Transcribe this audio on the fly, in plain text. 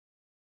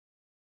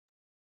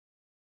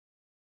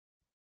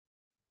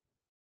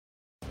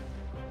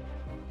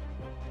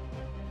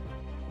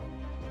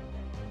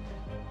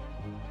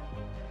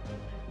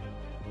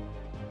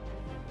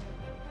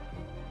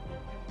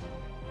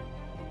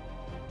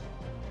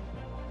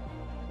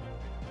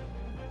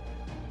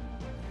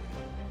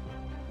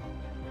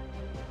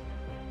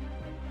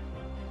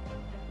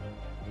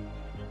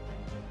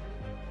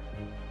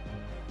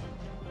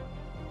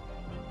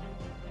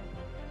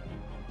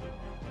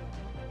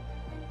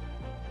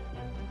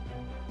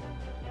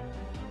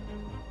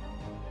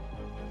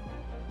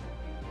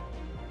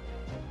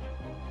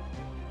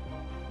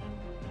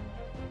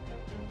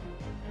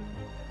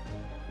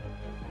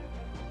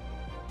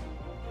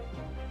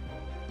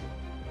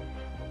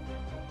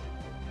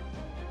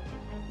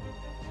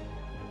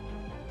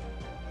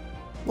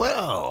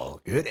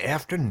Well, good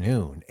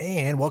afternoon,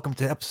 and welcome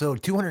to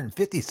episode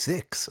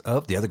 256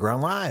 of the Other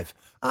Ground Live.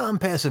 I'm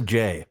Passive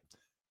J.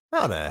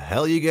 How the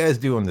hell you guys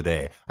doing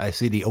today? I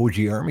see the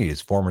OG Army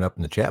is forming up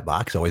in the chat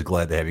box. Always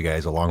glad to have you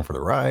guys along for the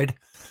ride.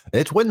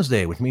 It's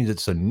Wednesday, which means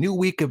it's a new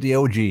week of the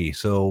OG.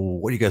 So,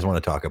 what do you guys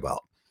want to talk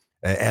about?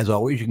 As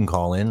always, you can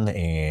call in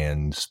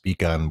and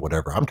speak on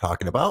whatever I'm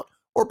talking about,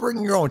 or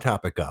bring your own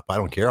topic up. I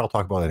don't care. I'll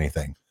talk about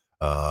anything.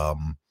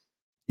 Um,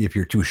 if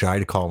you're too shy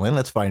to call in,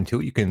 that's fine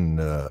too. You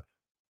can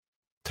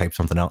type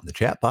something out in the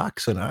chat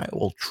box and I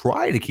will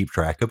try to keep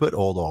track of it,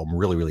 although I'm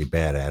really, really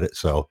bad at it.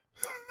 So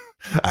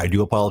I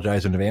do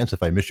apologize in advance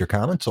if I miss your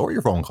comments or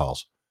your phone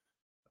calls.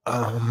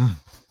 Um,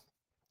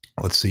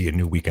 let's see, a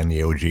new week on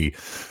the OG.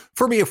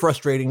 For me, a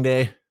frustrating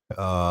day.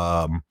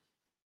 Um,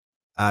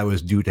 I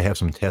was due to have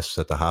some tests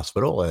at the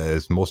hospital,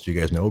 as most of you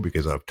guys know,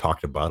 because I've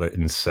talked about it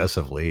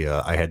incessantly.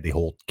 I had the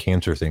whole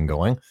cancer thing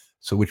going,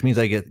 so which means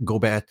I go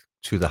back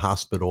to the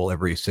hospital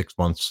every 6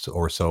 months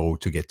or so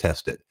to get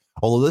tested.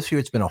 Although this year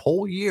it's been a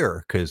whole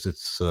year because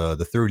it's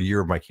the third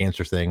year of my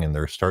cancer thing, and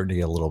they're starting to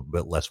get a little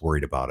bit less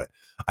worried about it.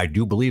 I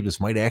do believe this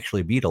might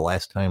actually be the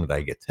last time that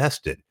I get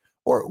tested,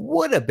 or it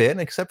would have been,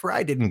 except for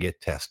I didn't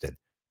get tested.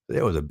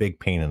 It was a big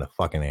pain in the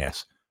fucking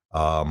ass.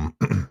 Um,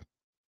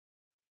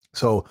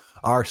 So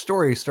our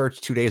story starts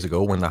 2 days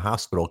ago when the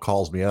hospital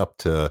calls me up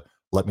to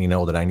let me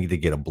know that I need to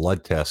get a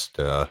blood test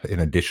in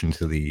addition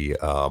to the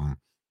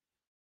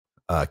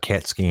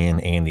CAT scan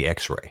and the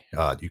X-ray.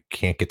 You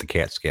can't get the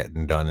CAT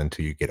scan done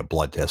until you get a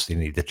blood test. You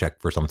need to check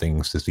for some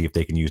things to see if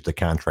they can use the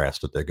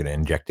contrast that they're going to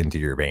inject into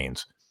your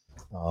veins.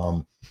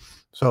 Um,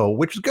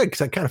 which is good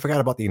because I kind of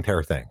forgot about the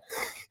entire thing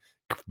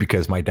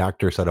because my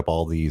doctor set up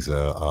all these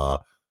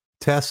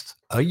tests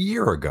a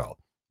year ago,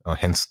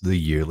 hence the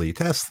yearly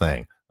test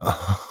thing.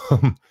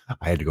 I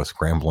had to go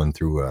scrambling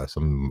through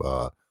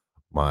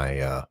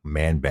my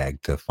man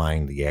bag to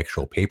find the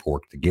actual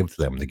paperwork to give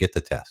to them to get the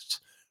tests.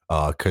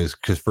 Because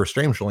for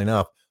strangely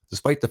enough,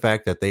 despite the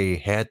fact that they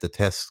had the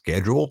test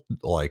scheduled,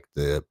 like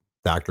the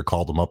doctor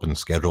called them up and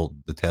scheduled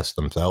the test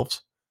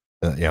themselves,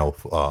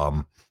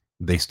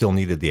 they still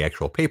needed the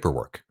actual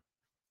paperwork,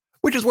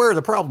 which is where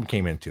the problem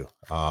came into.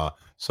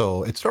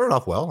 So it started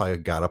off well. I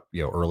got up,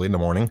 early in the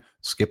morning,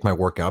 skipped my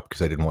workout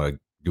because I didn't want to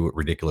do it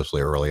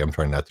ridiculously early. I'm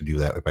trying not to do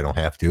that if I don't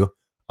have to.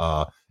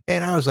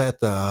 And I was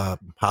at the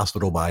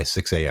hospital by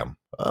 6 a.m.,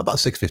 about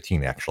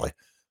 6:15 actually,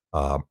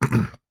 uh,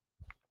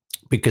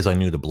 because I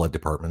knew the blood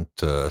department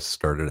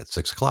started at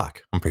 6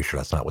 o'clock. I'm pretty sure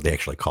that's not what they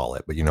actually call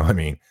it, but you know what I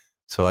mean.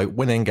 So I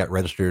went in, got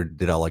registered,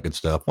 did all that good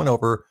stuff, went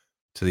over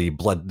to the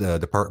blood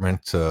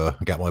department,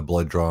 got my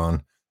blood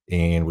drawn,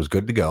 and was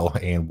good to go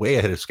and way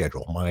ahead of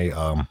schedule. My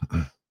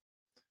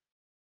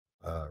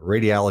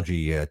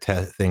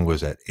radiology thing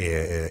was at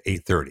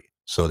 8:30,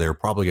 so they're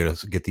probably going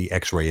to get the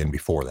X-ray in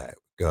before that.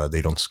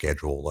 They don't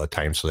schedule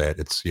times so that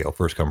it's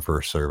first come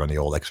first serve on the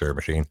old X-ray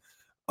machine.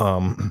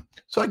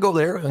 So I go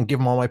there and give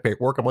them all my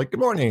paperwork. I'm like, "Good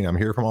morning, I'm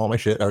here from all my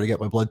shit. I already got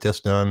my blood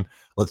test done.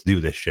 Let's do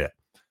this shit."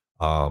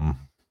 Um,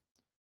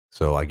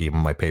 so I gave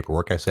them my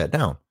paperwork. I sat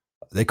down.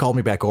 They called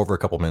me back over a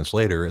couple minutes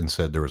later and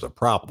said there was a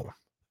problem.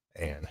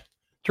 And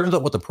turns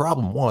out what the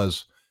problem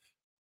was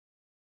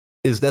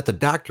is that the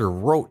doctor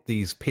wrote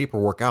these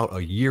paperwork out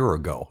a year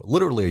ago,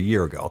 literally a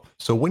year ago.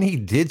 So when he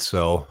did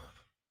so,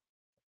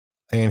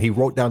 and he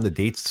wrote down the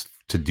dates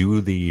to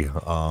do the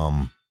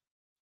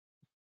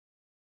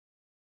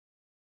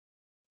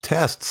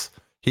tests,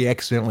 he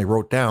accidentally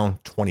wrote down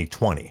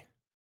 2020,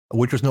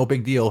 which was no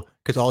big deal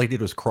because all he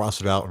did was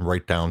cross it out and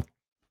write down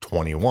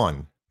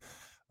 21.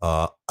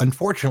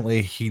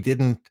 Unfortunately, he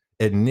didn't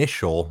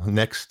initial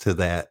next to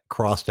that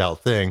crossed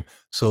out thing,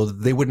 so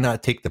they would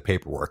not take the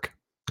paperwork.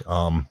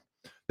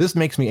 This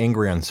makes me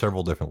angry on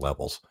several different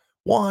levels.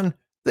 One,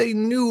 they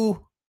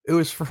knew it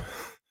was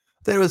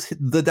that it was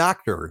the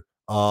doctor.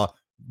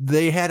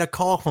 They had a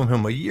call from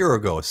him a year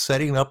ago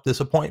setting up this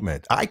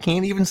appointment. I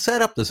can't even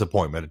set up this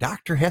appointment. A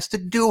doctor has to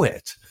do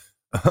it.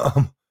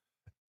 Um,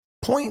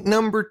 Point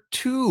number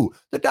two,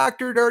 the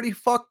doctor had already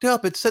fucked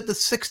up. It said the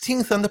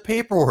 16th on the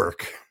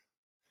paperwork,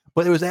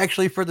 but it was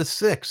actually for the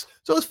 6th.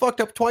 So it's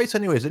fucked up twice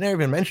anyways. They never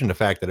even mentioned the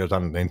fact that it was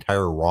on the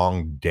entire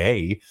wrong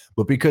day,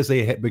 but because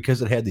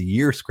because it had the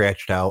year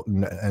scratched out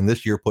and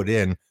this year put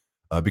in,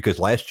 because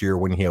last year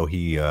when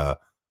he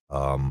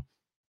um,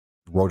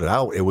 wrote it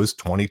out, it was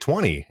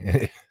 2020.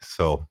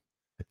 So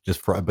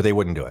but they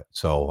wouldn't do it.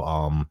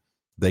 So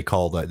they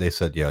called, they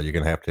said, yeah, you're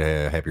going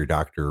to have your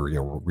doctor,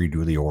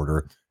 redo the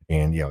order.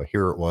 And,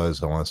 here it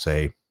was, I want to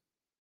say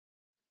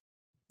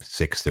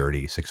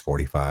 6:30,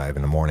 6:45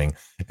 in the morning.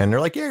 And they're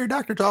like, yeah, your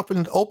doctor's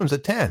often opens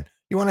at 10.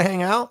 You want to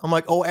hang out? I'm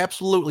like, oh,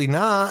 absolutely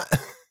not.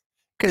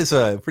 Because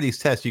for these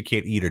tests, you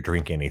can't eat or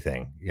drink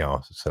anything,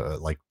 so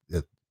like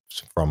it's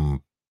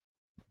from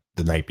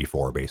the night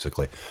before,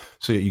 basically.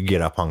 So you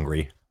get up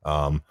hungry.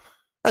 Not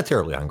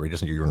terribly hungry,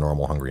 just your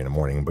normal hungry in the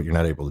morning, but you're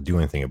not able to do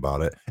anything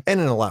about it. And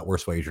in a lot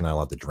worse ways, you're not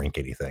allowed to drink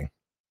anything.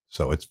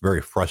 So it's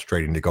very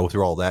frustrating to go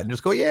through all that and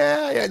just go,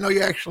 yeah, no,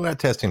 you're actually not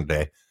testing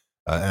today.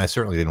 And I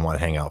certainly didn't want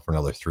to hang out for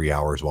another 3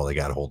 hours while they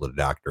got a hold of the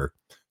doctor.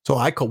 So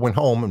I went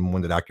home, and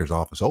when the doctor's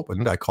office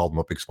opened, I called them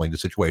up, explained the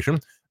situation.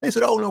 They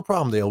said, "Oh, no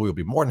problem, Dale. We'll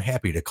be more than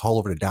happy to call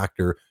over the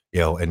doctor,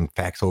 and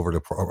fax over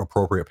the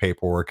appropriate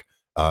paperwork.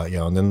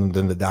 And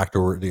then the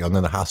doctor, and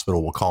then the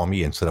hospital will call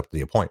me and set up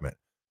the appointment."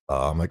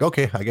 I'm like,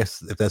 okay, I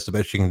guess if that's the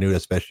best you can do,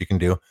 that's the best you can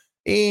do.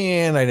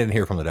 And I didn't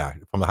hear from the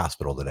doctor from the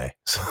hospital today,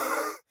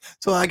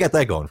 so I got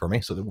that going for me.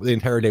 So the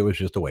entire day was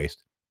just a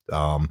waste.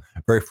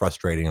 Very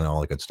frustrating and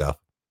all that good stuff.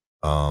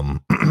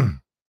 Um,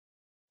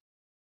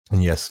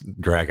 And yes,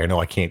 Drag, I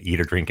know I can't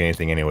eat or drink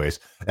anything anyways.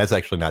 That's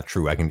actually not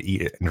true. I can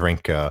eat it and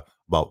drink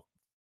about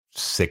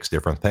six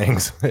different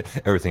things.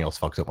 Everything else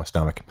fucks up my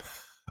stomach.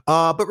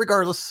 But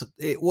regardless,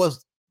 it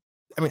was,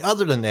 I mean,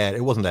 other than that,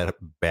 it wasn't that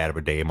bad of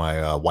a day.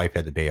 My wife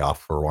had the day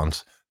off for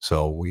once.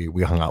 So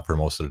we hung out for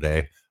most of the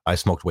day. I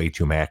smoked way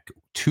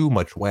too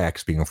much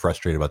wax, being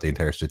frustrated about the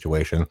entire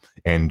situation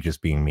and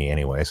just being me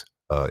anyways.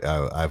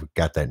 I've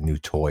got that new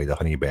toy, the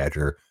honey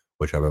badger,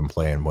 which I've been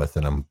playing with,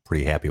 and I'm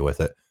pretty happy with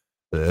it.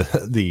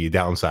 The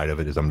downside of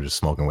it is I'm just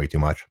smoking way too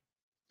much.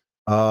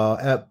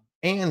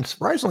 And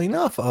surprisingly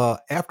enough,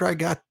 after I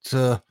got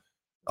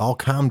all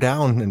calmed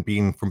down and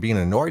being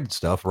annoyed and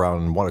stuff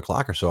around 1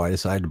 o'clock or so, I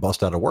decided to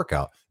bust out a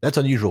workout. That's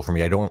unusual for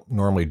me. I don't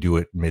normally do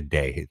it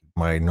midday.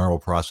 My normal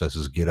process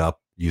is get up,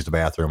 use the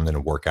bathroom,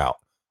 then work out.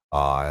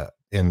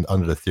 And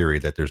under the theory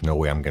that there's no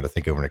way I'm going to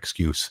think of an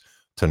excuse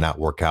to not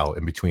work out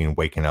in between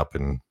waking up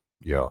and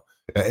you know,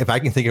 if I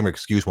can think of an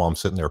excuse while I'm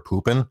sitting there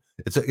pooping,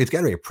 it's got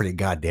to be a pretty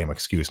goddamn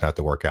excuse not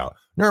to work out.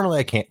 Normally,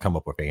 I can't come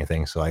up with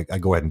anything, so I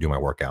go ahead and do my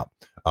workout.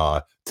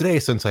 Today,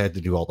 since I had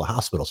to do all the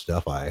hospital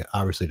stuff, I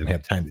obviously didn't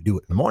have time to do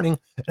it in the morning,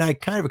 and I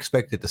kind of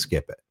expected to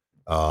skip it.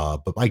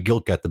 But my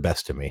guilt got the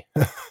best of me.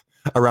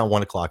 Around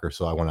 1 o'clock or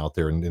so, I went out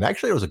there, and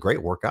actually, it was a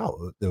great workout.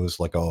 It was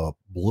like a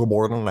little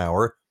more than an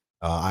hour.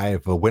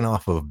 I've went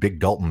off of Big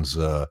Dalton's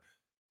uh,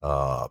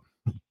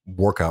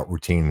 workout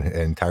routine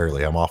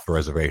entirely. I'm off the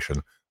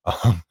reservation.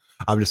 Um,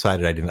 I've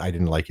decided I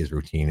didn't like his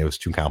routine. It was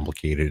too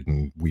complicated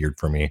and weird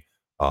for me.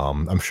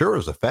 I'm sure it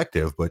was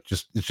effective, but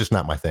it's just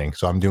not my thing.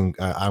 So I'm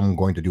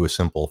going to do a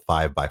simple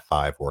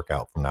 5x5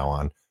 workout from now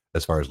on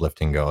as far as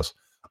lifting goes.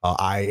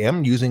 I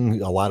am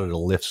using a lot of the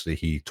lifts that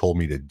he told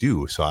me to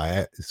do.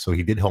 So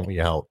he did help me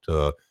out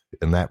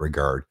in that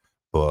regard,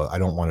 but I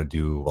don't want to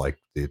do like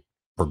the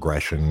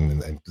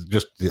progression and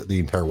just the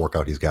entire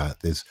workout he's got.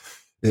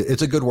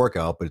 It's a good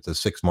workout, but it's a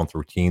 6 month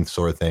routine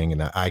sort of thing.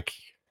 And I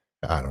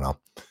don't know.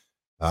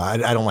 I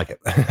don't like it.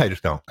 I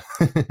just don't.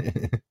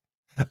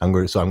 I'm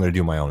going to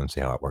do my own and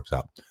see how it works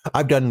out.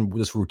 I've done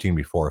this routine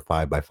before,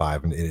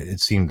 5x5, and it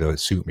seemed to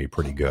suit me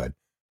pretty good.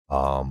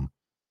 Um,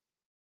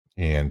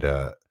 and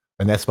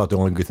that's about the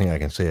only good thing I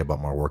can say about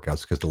my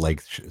workouts because the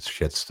leg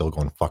shit's still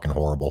going fucking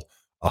horrible.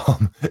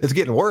 It's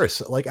getting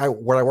worse. Like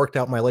when I worked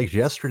out my legs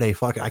yesterday,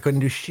 fuck, I couldn't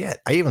do shit.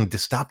 I even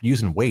just stopped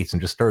using weights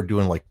and just started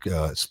doing like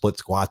split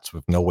squats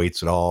with no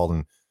weights at all.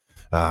 And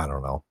I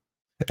don't know.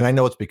 And I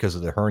know it's because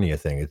of the hernia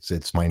thing.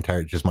 It's my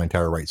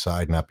entire right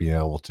side not being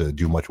able to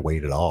do much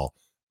weight at all.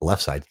 The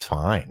left side's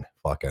fine.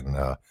 Fucking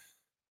uh,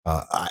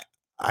 I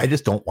I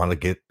just don't want to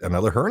get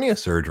another hernia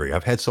surgery.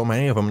 I've had so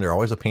many of them; they're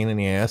always a pain in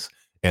the ass.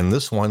 And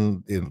this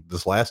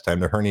last time,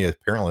 the hernia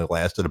apparently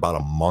lasted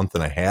about a month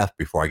and a half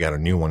before I got a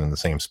new one in the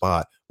same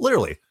spot.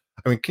 Literally,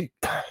 I mean,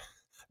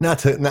 not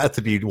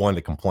to be one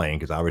to complain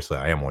because obviously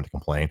I am one to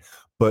complain,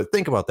 but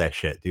think about that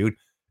shit, dude.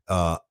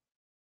 Uh,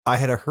 I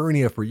had a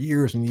hernia for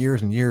years and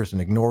years and years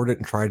and ignored it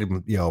and tried to,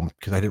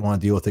 because I didn't want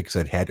to deal with it because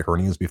I'd had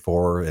hernias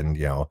before and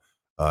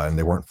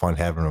they weren't fun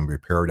having them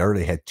repaired. I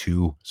already had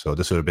two. So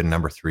this would have been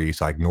number three.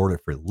 So I ignored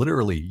it for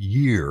literally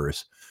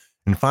years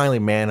and finally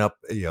man up,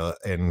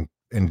 and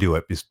do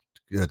it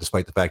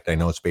despite the fact that I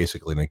know it's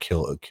basically going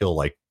to kill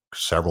like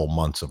several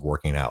months of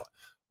working out.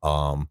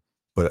 Um,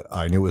 but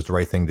I knew it was the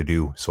right thing to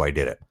do. So I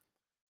did it.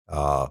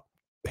 Uh,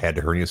 had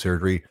the hernia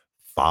surgery,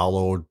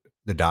 followed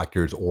the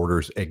doctor's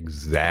orders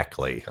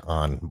exactly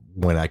on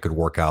when I could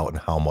work out and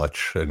how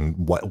much and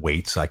what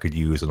weights I could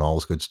use and all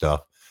this good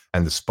stuff.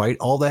 And despite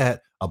all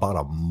that, about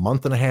a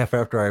month and a half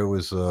after I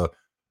was, uh,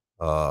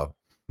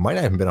 might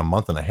not have been a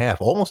month and a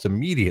half, almost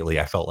immediately,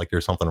 I felt like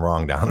there's something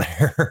wrong down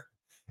there.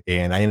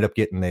 And I ended up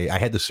I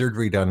had the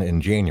surgery done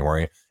in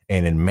January.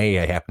 And in May,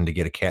 I happened to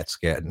get a CAT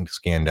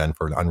scan done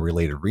for an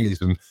unrelated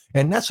reason.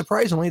 And not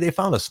surprisingly, they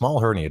found a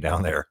small hernia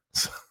down there.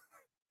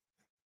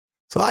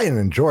 So I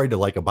enjoyed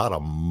like about a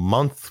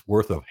month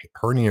worth of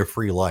hernia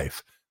free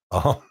life.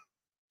 Um,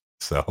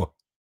 so,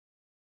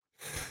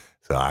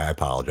 so I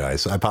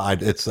apologize.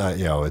 It's,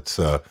 it's,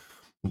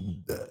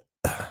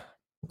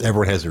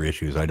 everyone has their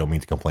issues. I don't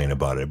mean to complain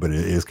about it, but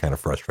it is kind of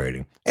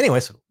frustrating.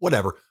 Anyways,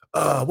 whatever.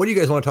 What do you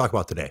guys want to talk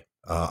about today?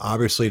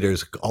 Obviously,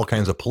 there's all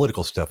kinds of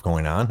political stuff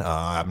going on.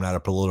 I'm not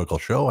a political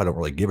show. I don't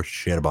really give a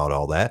shit about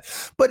all that,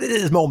 but it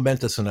is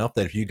momentous enough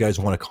that if you guys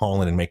want to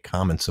call in and make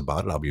comments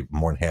about it, I'll be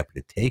more than happy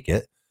to take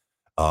it.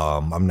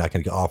 I'm not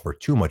going to offer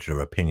too much of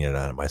an opinion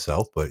on it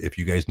myself, but if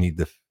you guys need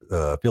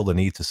to feel the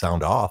need to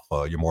sound off,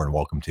 you're more than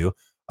welcome to.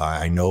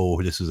 I know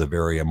this is a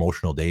very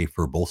emotional day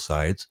for both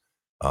sides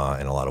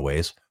in a lot of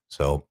ways.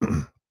 So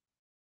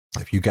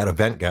if you got a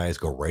vent, guys,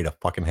 go right a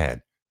fucking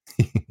head.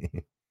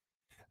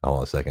 Hold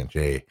on a second,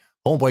 Jay.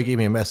 Homeboy gave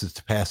me a message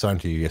to pass on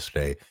to you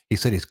yesterday. He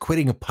said he's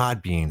quitting a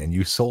Podbean and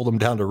you sold him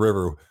down the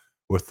river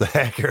with the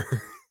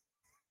hacker.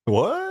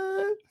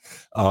 What?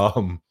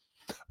 Um,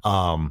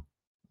 um,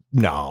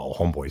 no,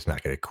 homeboy's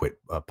not going to quit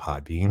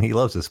Podbean. He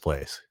loves this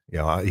place.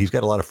 He's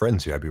got a lot of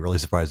friends here. I'd be really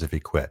surprised if he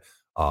quit.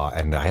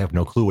 And I have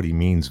no clue what he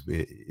means.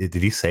 Did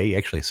he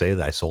actually say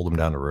that I sold him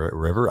down the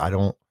river? I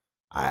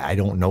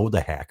don't know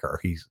the hacker.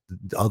 He's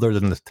other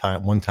than the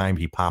one time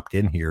he popped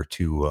in here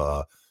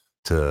to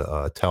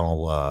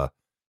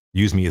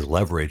use me as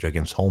leverage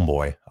against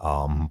homeboy.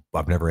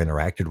 I've never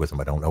interacted with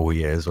him. I don't know who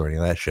he is or any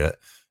of that shit.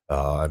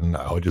 And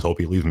I would just hope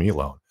he leaves me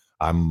alone.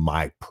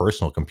 My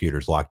personal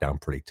computer's locked down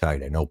pretty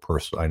tight. I know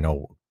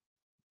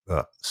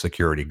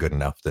security good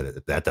enough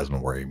that that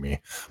doesn't worry me.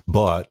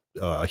 But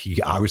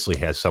he obviously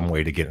has some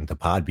way to get into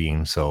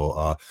Podbean,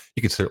 so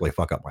he could certainly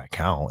fuck up my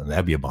account, and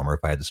that'd be a bummer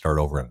if I had to start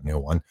over on a new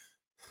one.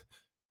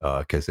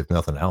 Because if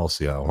nothing else,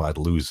 I'd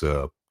lose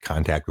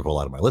contact with a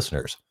lot of my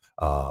listeners.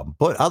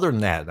 But other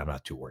than that, I'm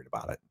not too worried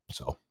about it.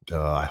 So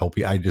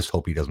I just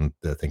hope he doesn't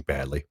think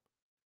badly.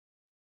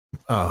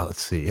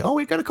 Let's see. Oh,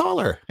 we got a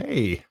caller.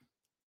 Hey.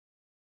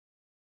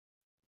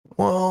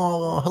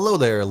 Well, hello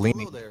there,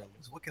 Leaning.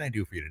 What can I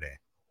do for you today?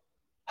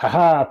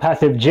 Haha,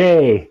 Passive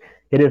J.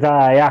 It is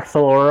I,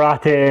 Axel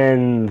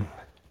Rotten.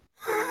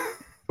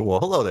 Well,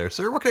 hello there,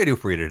 sir. What can I do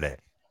for you today?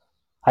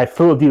 I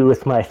fooled you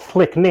with my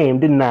slick name,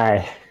 didn't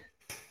I?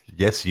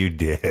 Yes, you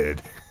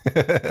did.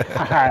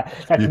 Haha,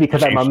 that's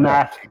because I'm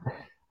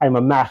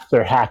a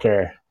master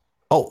hacker.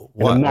 Oh,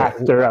 And a what?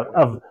 master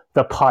of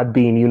the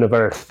Podbean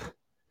universe.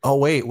 Oh,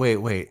 wait.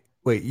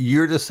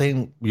 You're just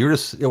saying,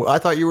 I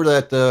thought you were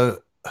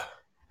that,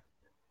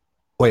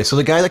 wait, so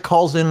the guy that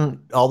calls in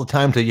all the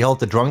time to yell at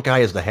the drunk guy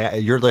is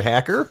you're the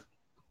hacker?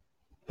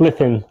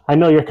 Listen, I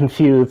know you're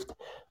confused,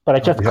 but I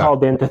Oh, just yeah.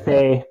 called in to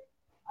say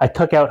I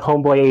took out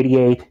Homeboy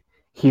 88.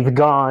 He's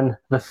gone.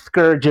 The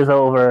scourge is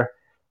over.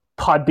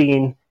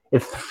 Podbean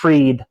is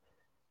freed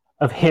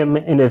of him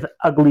and his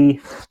ugly,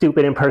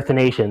 stupid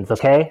impersonations,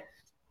 okay?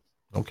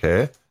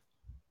 Okay.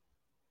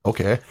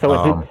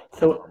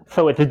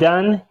 So it's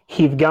done.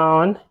 He's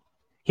gone.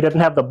 He doesn't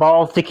have the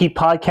balls to keep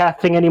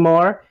podcasting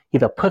anymore.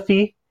 He's a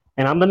pussy,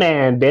 and I'm the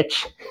man,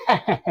 bitch.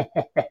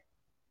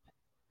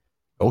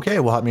 Okay.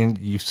 Well, I mean,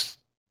 you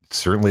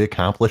certainly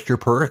accomplished your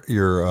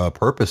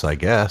purpose, I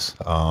guess.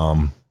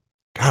 God,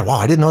 wow,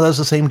 I didn't know that was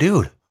the same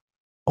dude.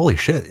 Holy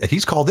shit,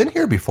 he's called in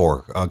here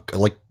before,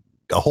 like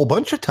a whole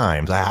bunch of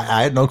times.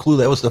 I had no clue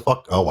that was the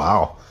fuck. Oh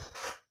wow.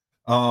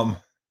 Um.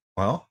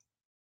 Well.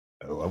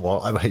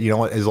 You know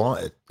what? As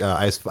long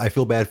I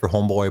feel bad for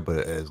homeboy, but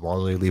as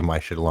long as they leave my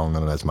shit alone,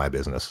 then that's my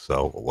business.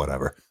 So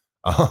whatever.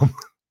 Um.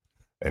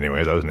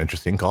 Anyway, that was an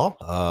interesting call.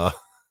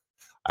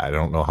 I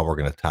don't know how we're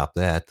gonna top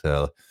that.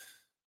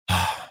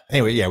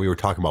 Anyway, yeah, we were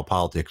talking about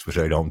politics, which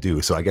I don't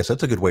do. So I guess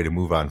that's a good way to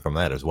move on from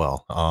that as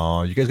well.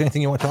 You guys got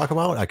anything you want to talk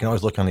about? I can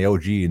always look on the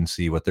OG and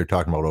see what they're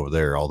talking about over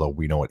there, although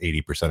we know what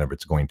 80% of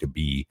it's going to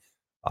be.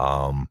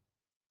 Nah,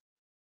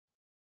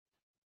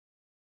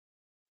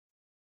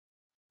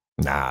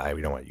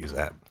 we don't want to use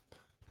that.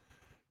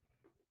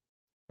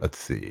 Let's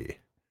see.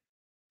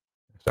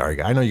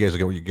 Sorry, I know you guys are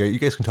going. You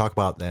guys can talk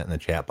about that in the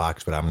chat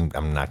box, but I'm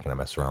not going to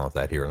mess around with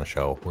that here on the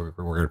show. We're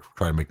going to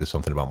try to make this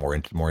something about more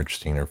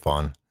interesting or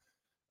fun.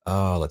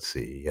 Let's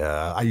see.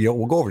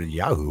 We'll go over to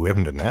Yahoo. We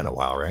haven't done that in a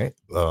while, right?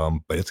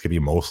 But it's gonna be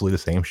mostly the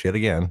same shit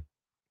again.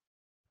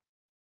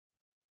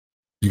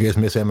 You guys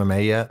miss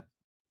MMA yet?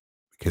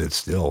 Because it's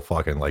still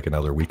fucking like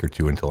another week or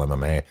two until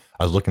MMA.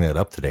 I was looking it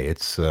up today.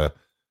 It's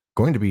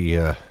going to be,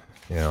 it's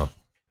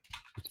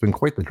been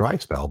quite the dry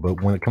spell.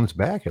 But when it comes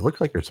back, it looks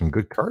like there's some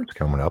good cards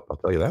coming up. I'll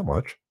tell you that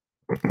much.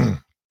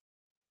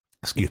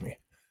 Excuse me.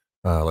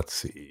 Let's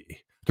see.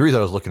 The reason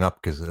I was looking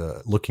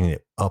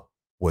it up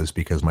was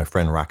because my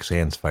friend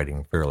Roxanne's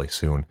fighting fairly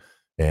soon,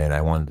 and I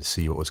wanted to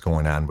see what was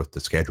going on with the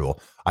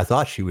schedule. I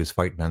thought she was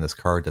fighting on this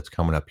card that's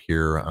coming up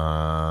here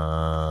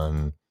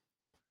on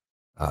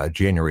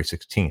January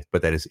 16th,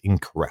 but that is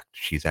incorrect.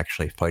 She's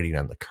actually fighting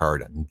on the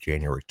card on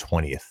January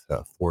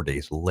 20th, 4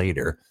 days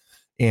later.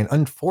 And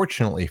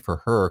unfortunately for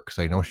her, because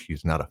I know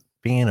she's not a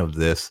fan of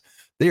this,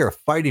 they are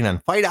fighting on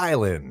Fight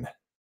Island,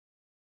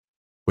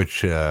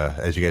 which,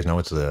 as you guys know,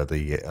 it's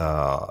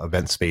the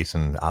event space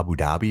in Abu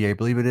Dhabi, I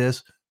believe it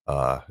is.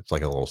 It's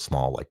like a little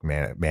small, like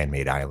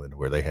man-made island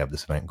where they have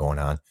this event going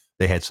on.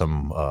 They had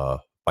some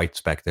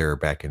fights back there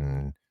back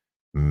in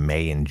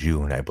May and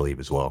June, I believe,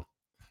 as well.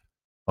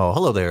 Oh,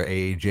 hello there,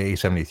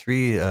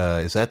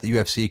 AJ73. Is that the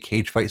UFC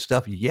cage fight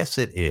stuff? Yes,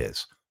 it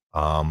is.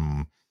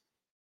 A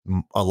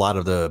lot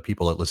of the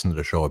people that listen to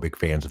the show are big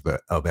fans of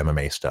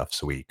MMA stuff,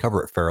 so we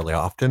cover it fairly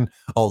often,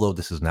 although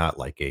this is not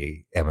like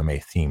a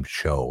MMA themed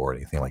show or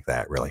anything like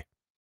that, really.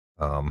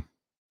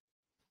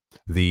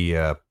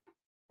 The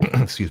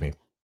excuse me.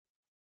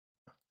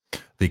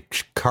 The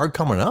card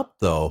coming up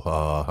though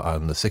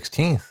on the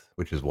 16th,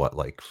 which is what,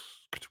 like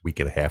a week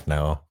and a half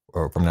now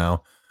or from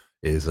now,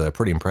 is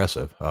pretty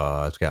impressive.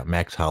 It's got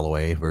Max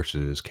Holloway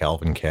versus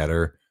Calvin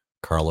Kattar,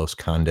 Carlos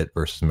Condit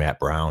versus Matt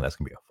Brown. That's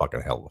gonna be a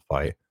fucking hell of a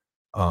fight.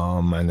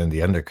 And then the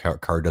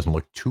undercard doesn't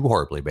look too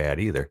horribly bad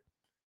either.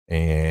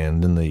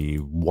 And then the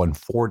one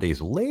 4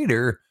 days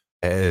later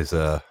has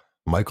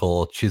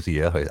Michael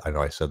Chizia, I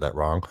know I said that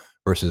wrong,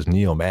 versus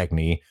Neil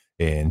Magny,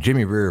 and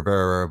Jimmy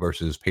Rivera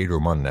versus Pedro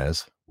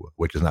Munez,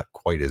 which is not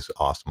quite as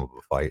awesome of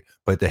a fight.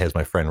 But that has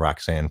my friend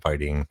Roxanne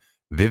fighting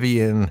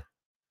Vivian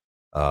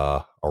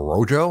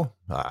Arojo.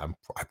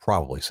 I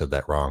probably said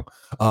that wrong.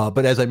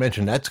 But as I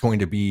mentioned, that's going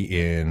to be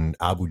in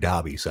Abu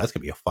Dhabi. So that's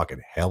going to be a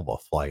fucking hell of a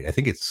flight. I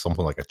think it's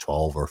something like a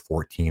 12 or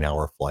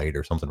 14-hour flight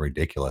or something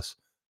ridiculous.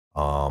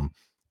 Um,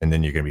 and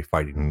then you're going to be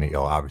fighting,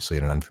 obviously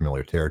in an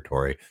unfamiliar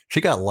territory.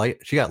 She got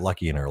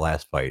lucky in her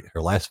last fight.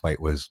 Her last fight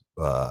was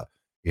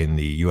in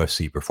the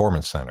UFC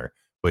Performance Center,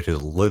 which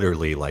is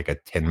literally like a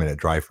 10-minute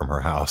drive from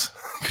her house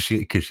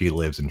because she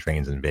lives and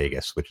trains in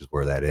Vegas, which is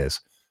where that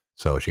is.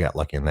 So she got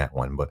lucky in that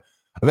one. But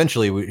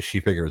eventually, she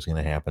figured it was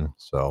going to happen.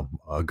 So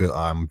good.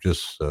 I'm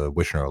just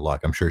wishing her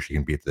luck. I'm sure she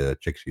can beat the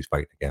chicks she's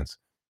fighting against.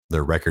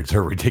 Their records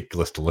are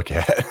ridiculous to look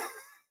at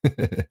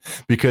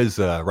because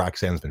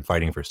Roxanne's been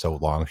fighting for so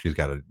long. She's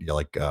got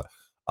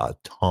a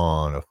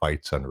ton of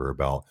fights under her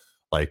belt.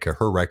 Like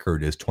her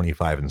record is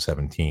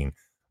 25-17,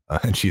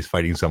 and she's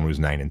fighting someone who's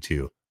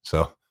 9-2.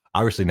 So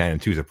obviously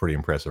 9-2 is a pretty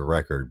impressive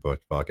record, but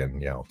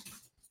fucking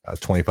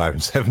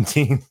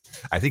 25-17.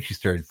 I think she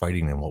started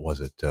fighting in what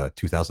was it,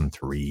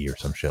 2003 or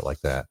some shit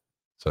like that.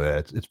 So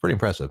it's pretty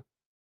impressive.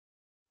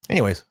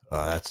 Anyways,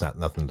 that's not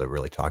nothing to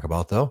really talk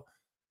about though.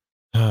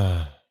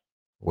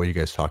 What are you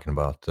guys talking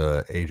about?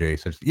 AJ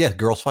says, yeah,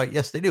 girls fight.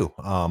 Yes, they do.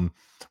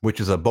 Which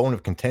is a bone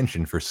of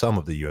contention for some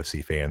of the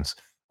UFC fans.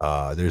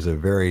 There's a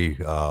very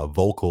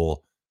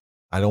vocal,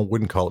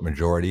 wouldn't call it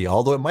majority,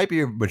 although it might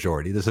be a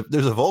majority. There's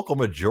a vocal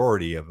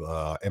majority of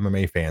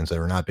MMA fans that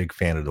are not big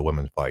fan of the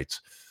women's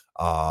fights.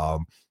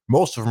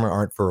 Most of them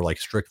aren't for like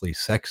strictly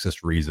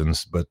sexist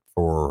reasons, but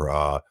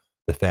for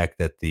the fact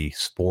that the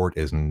sport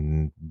is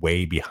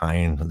way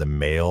behind the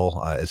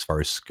male as far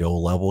as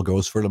skill level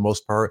goes. For the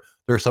most part,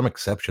 there are some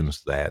exceptions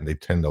to that, and they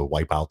tend to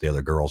wipe out the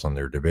other girls on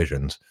their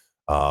divisions.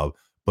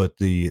 But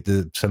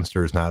since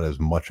there's not as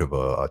much of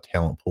a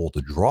talent pool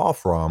to draw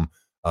from,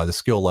 the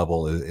skill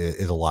level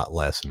is a lot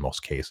less in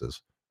most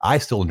cases. I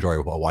still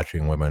enjoy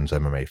watching women's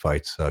MMA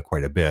fights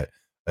quite a bit,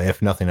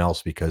 if nothing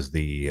else, because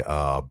the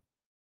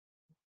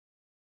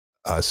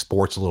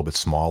sport's a little bit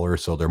smaller,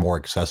 so they're more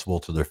accessible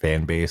to their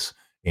fan base,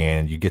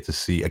 and you get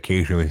to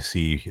occasionally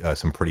see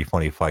some pretty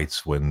funny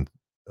fights when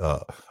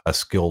uh, a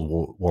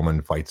skilled woman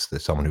fights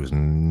someone who's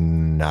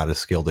not as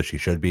skilled as she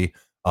should be.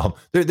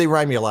 They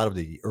remind me a lot of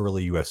the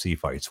early UFC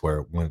fights,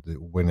 where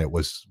when it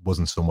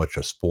wasn't so much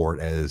a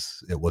sport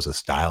as it was a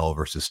style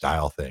versus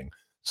style thing,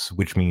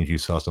 which means you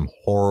saw some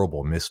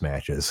horrible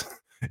mismatches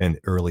in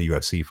early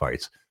UFC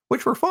fights,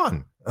 which were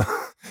fun.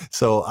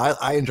 So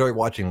I enjoy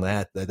watching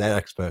that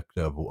aspect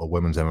of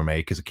women's MMA,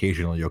 because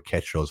occasionally you'll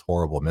catch those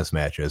horrible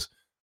mismatches,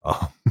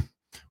 um,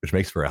 which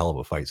makes for a hell of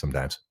a fight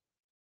sometimes.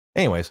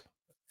 Anyways,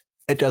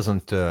 it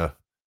doesn't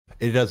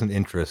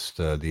interest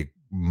the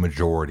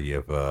majority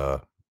of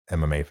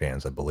MMA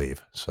fans, I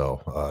believe.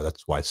 So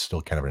that's why it's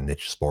still kind of a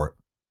niche sport.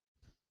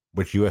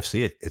 Which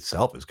UFC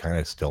itself is kind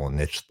of still a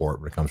niche sport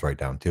when it comes right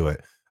down to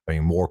it. I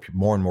mean, more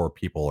and more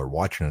people are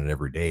watching it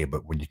every day,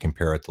 but when you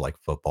compare it to like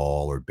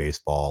football or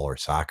baseball or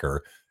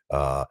soccer,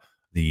 uh,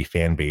 the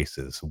fan base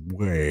is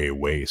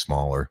way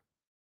smaller.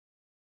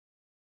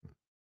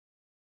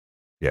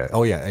 Yeah.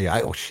 Oh yeah.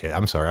 Yeah. Oh shit.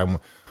 I'm sorry.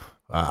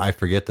 I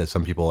forget that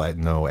some people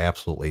know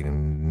absolutely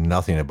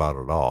nothing about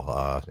it at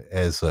all.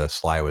 As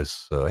Sly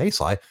was, hey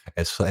Sly,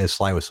 as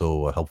Sly was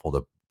so helpful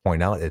to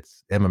point out,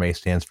 it's MMA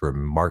stands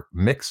for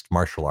mixed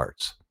martial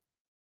arts.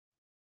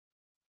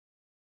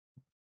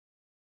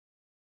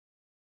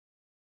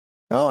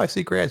 Oh, I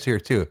see Grad's here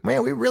too.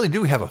 Man, we really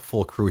do have a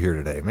full crew here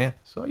today, man.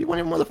 So you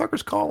want any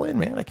motherfuckers call in,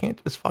 man? I can't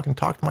just fucking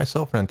talk to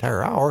myself for an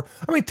entire hour.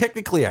 I mean,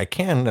 technically I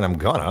can, and I'm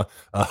gonna.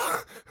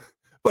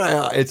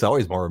 But it's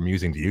always more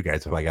amusing to you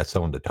guys if I got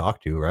someone to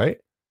talk to, right?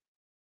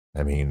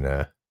 I mean,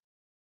 I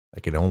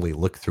can only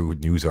look through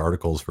news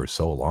articles for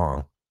so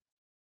long.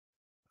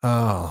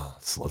 Oh,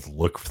 let's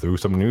look through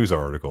some news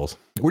articles.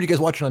 What are you guys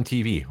watching on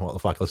TV? Well,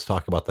 fuck, let's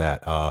talk about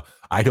that.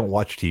 I don't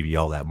watch TV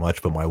all that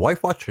much, but my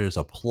wife watches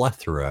a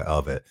plethora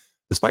of it.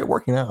 Despite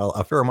working out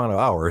a fair amount of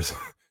hours,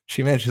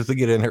 she manages to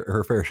get in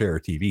her fair share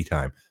of TV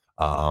time.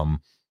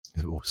 Um,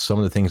 some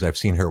of the things I've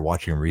seen her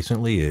watching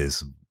recently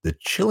is The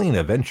Chilling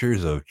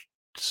Adventures of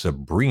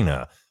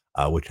Sabrina,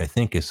 which I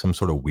think is some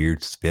sort of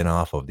weird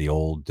spin-off of the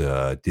old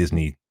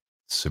Disney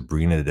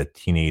Sabrina the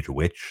Teenage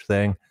Witch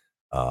thing.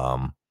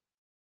 Um,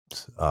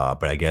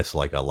 but I guess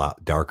like a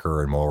lot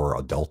darker and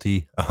more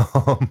adulty.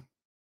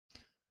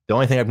 The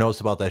only thing I've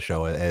noticed about that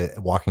show,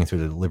 walking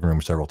through the living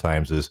room several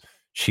times, is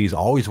she's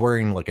always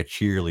wearing like a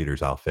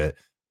cheerleader's outfit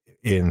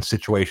in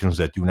situations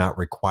that do not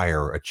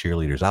require a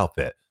cheerleader's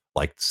outfit,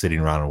 like sitting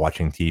around and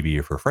watching TV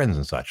with her friends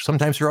and such.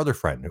 Sometimes her other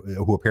friend,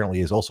 who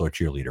apparently is also a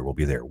cheerleader, will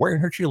be there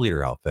wearing her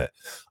cheerleader outfit.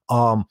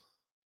 Um,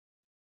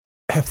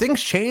 Have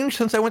things changed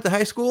since I went to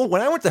high school?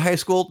 When I went to high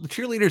school, the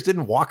cheerleaders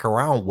didn't walk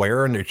around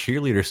wearing their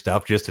cheerleader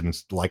stuff just in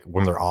like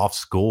when they're off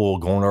school,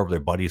 going over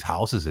their buddies'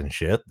 houses and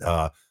shit.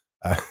 Uh,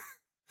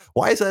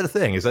 why is that a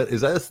thing? Is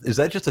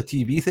that just a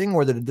TV thing,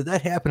 or did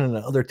that happen in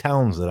other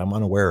towns that I'm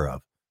unaware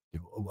of?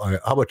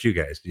 How about you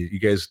guys? Did you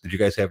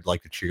guys have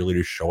like the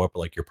cheerleaders show up at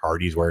like your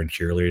parties wearing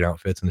cheerleader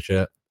outfits and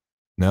shit?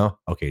 No,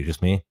 okay,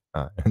 just me.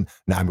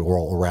 Not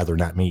or rather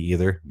not me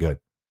either. Good.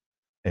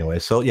 Anyway,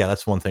 so yeah,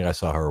 that's one thing I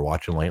saw her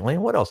watching lately.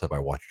 What else have I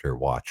watched her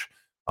watch?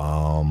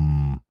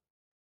 Um,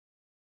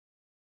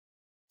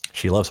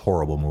 she loves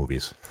horrible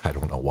movies. I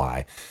don't know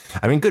why.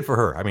 I mean, good for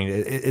her. I mean,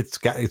 it's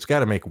got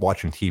to make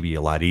watching TV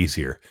a lot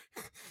easier.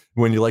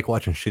 When you like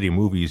watching shitty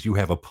movies, you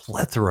have a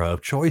plethora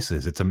of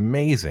choices. It's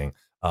amazing.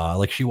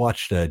 Like she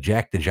watched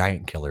Jack the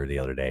Giant Killer the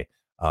other day,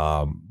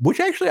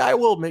 which actually I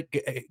will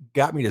make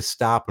got me to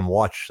stop and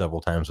watch several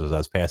times as I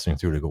was passing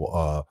through to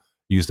go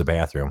use the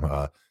bathroom.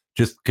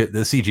 Just the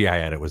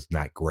CGI at it was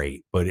not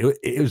great, but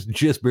it was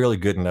just barely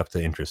good enough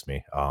to interest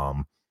me.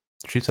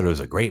 She said it was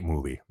a great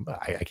movie.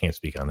 I can't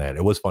speak on that.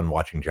 It was fun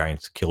watching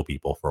giants kill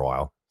people for a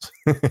while.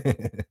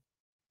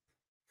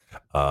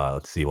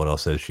 Let's see what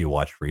else has she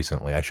watched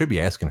recently. I should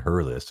be asking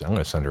her this. I'm going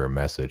to send her a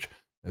message.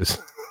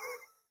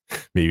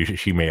 Maybe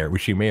she may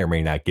or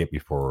may not get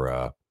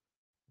before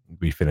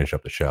we finish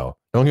up the show.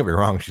 Don't get me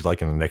wrong; she's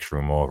like in the next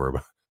room over,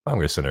 but I'm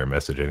going to send her a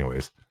message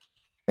anyways.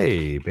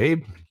 Hey,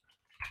 babe,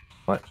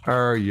 what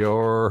are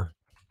your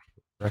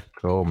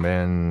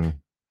recommendations?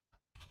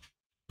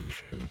 I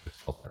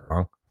spelled that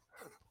wrong.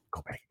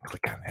 Go back and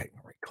click on that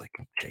and right click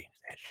and change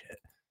that shit.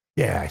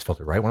 Yeah, I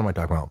spelled it right. What am I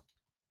talking about?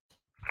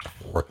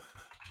 For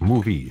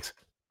movies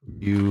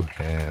you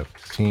have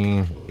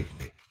seen.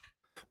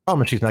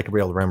 Problem is, she's not going to be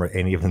able to remember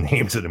any of the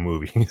names of the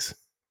movies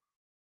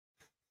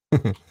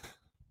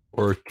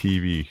or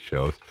TV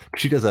shows.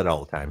 She does that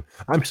all the time.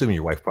 I'm assuming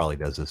your wife probably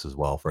does this as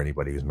well for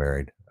anybody who's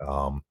married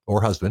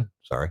or husband.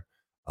 Sorry.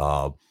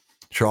 Uh,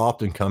 she'll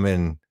often come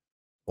in,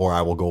 or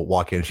I will go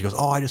walk in and she goes,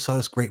 "Oh, I just saw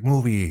this great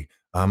movie."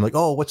 I'm like,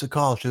 "Oh, what's it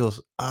called?" She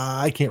goes,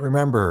 "I can't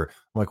remember."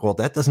 I'm like, "Well,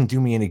 that doesn't do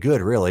me any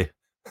good, really."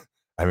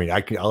 I mean,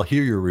 I'll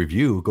hear your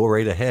review, go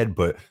right ahead,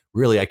 but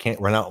really, I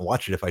can't run out and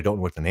watch it if I don't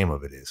know what the name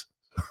of it is.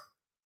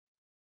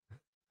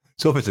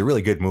 So if it's a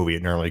really good movie,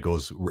 it normally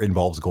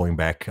involves going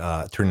back,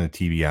 turning the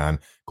TV on,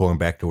 going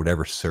back to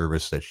whatever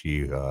service that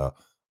she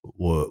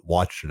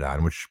watched it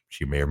on, which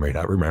she may or may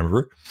not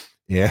remember.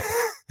 Yeah,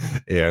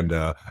 and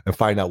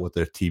find out what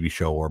the TV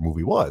show or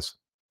movie was.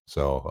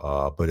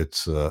 So, but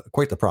it's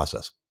quite the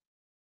process.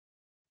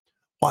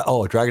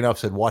 Oh, Dragonov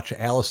said, watch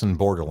Alice in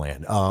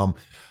Borderland.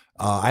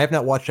 I have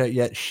not watched that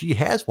yet. She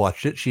has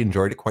watched it. She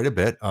enjoyed it quite a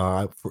bit.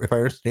 If I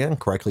understand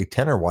correctly,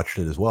 Tenor watched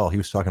it as well. He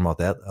was talking about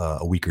that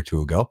a week or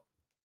two ago.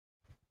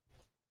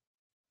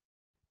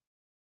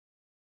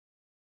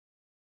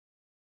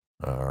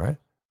 All right.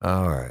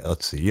 All right.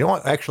 Let's see. You know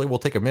what? Actually, we'll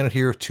take a minute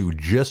here to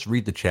just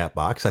read the chat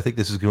box. I think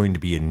this is going to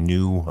be a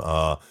new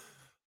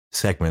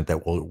segment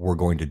that we're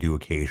going to do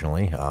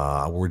occasionally.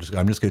 I'm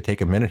just going to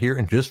take a minute here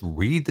and just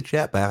read the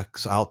chat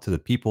box out to the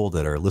people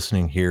that are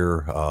listening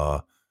here,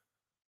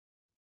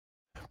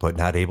 but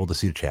not able to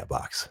see the chat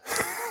box.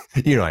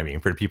 You know what I mean?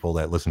 For the people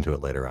that listen to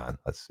it later on.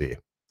 Let's see.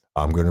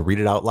 I'm going to read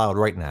it out loud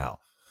right now.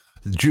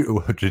 The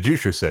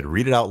Juicer said,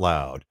 read it out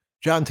loud.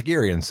 John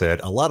Tagarian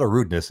said, a lot of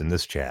rudeness in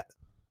this chat.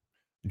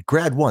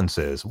 Grad1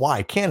 says,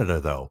 why Canada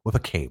though? With a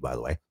K, by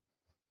the way.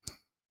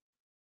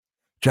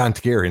 John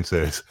Tagarian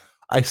says,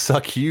 I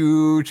suck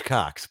huge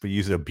cocks, but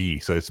use a B,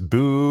 so it's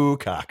boo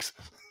cocks.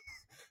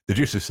 The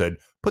Juicer said,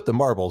 put the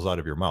marbles out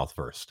of your mouth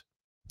first.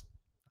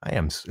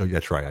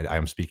 That's right. I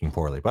am speaking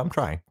poorly, but I'm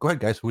trying. Go ahead,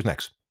 guys. Who's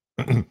next?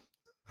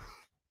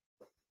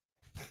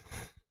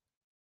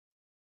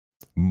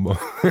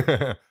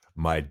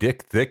 My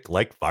dick thick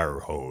like fire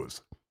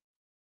hose.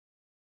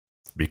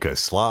 Because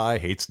Sly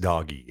hates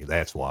doggy.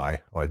 That's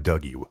why. Or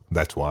Dougie.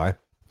 That's why.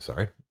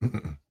 Sorry.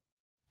 Let's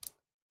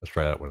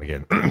try that one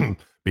again.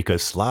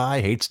 Because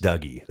Sly hates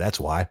Dougie. That's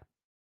why.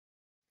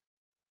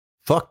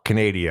 Fuck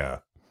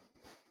Canada.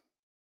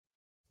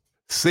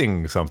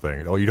 Sing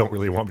something. Oh, you don't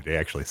really want me to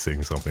actually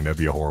sing something. That'd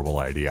be a horrible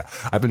idea.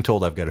 I've been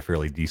told I've got a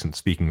fairly decent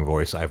speaking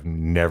voice. I've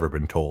never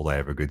been told I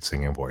have a good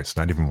singing voice.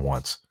 Not even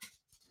once.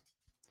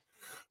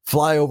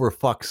 Flyover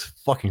fucks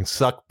fucking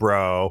suck,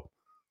 bro.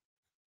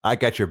 I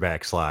got your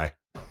back, Sly.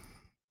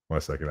 1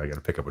 second. I got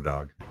to pick up a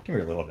dog. Come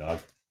here, little dog.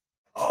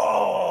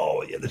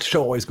 Oh, yeah. The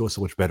show always goes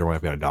so much better when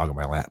I've got a dog on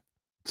my lap.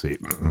 Let's see.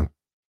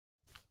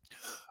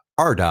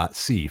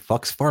 R.C.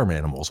 fucks farm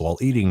animals while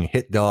eating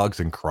hit dogs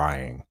and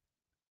crying.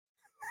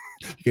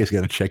 You guys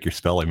got to check your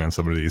spelling on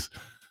some of these.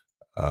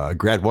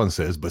 Grad1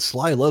 says, but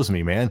Sly loves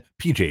me, man.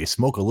 PJ,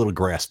 smoke a little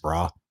grass,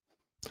 brah.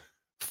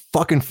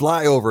 Fucking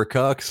fly over,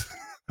 cucks.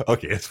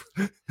 Okay,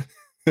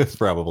 it's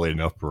probably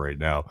enough for right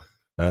now.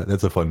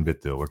 That's a fun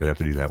bit, though. We're going to have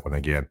to do that one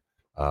again.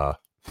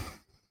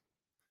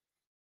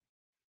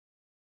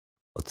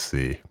 Let's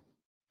see.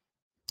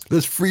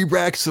 Let's free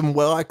back some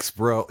wax,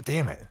 bro.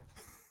 Damn it.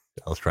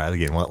 Let's try it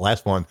again.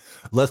 Last one.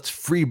 Let's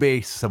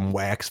freebase some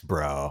wax,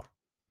 bro.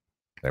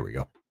 There we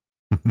go.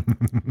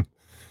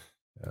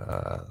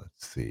 Let's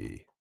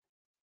see.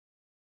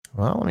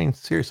 Well, I mean,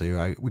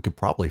 seriously, we could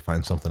probably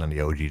find something on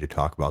the OG to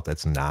talk about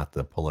that's not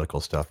the political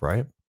stuff,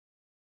 right?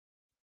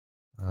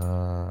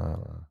 Uh,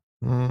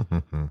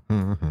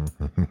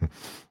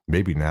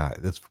 maybe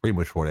not. That's pretty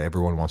much what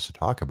everyone wants to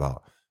talk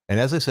about. And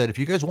as I said, if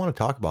you guys want to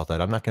talk about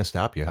that, I'm not going to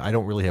stop you. I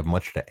don't really have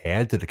much to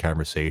add to the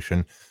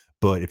conversation,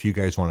 but if you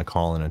guys want to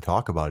call in and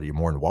talk about it, you're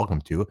more than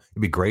welcome to.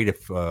 It'd be great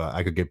if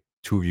I could get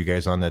two of you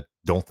guys on that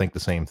don't think the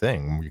same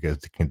thing. You guys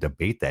can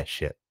debate that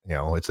shit. You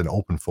know, it's an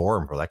open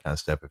forum for that kind of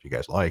stuff if you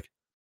guys like.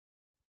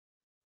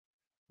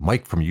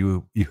 Mike from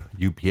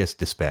UPS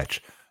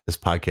Dispatch. This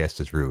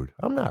podcast is rude.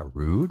 I'm not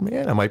rude,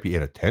 man. I might be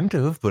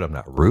inattentive, but I'm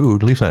not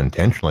rude, at least not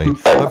intentionally.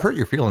 If I've hurt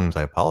your feelings,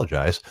 I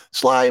apologize.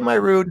 Sly, am I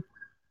rude?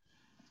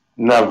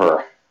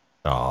 Never.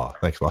 Oh,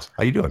 thanks, boss.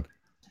 How you doing?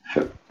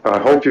 I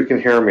hope you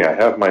can hear me. I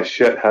have my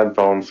shit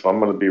headphones, so I'm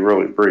going to be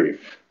really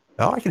brief.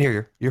 Oh, I can hear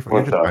you. You're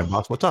just fine,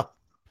 boss. What's up?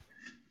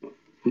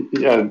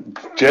 Yeah,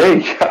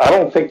 Jay, I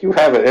don't think you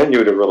have it in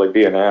you to really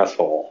be an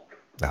asshole.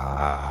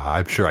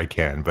 I'm sure I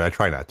can, but I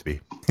try not to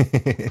be.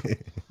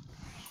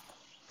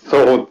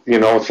 So,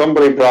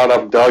 somebody brought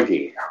up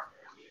Dougie.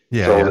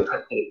 Yeah,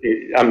 so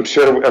I'm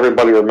sure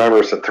everybody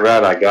remembers the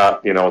thread I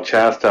got,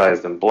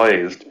 chastised and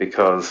blazed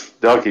because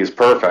Dougie's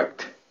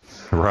perfect.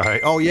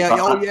 Right. Oh,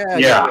 yeah.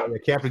 Yeah.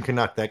 Captain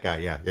Canuck, that guy.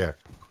 Yeah.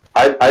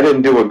 I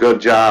didn't do a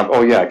good job.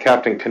 Oh, yeah,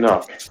 Captain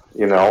Canuck.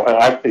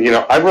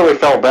 I really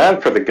felt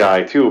bad for the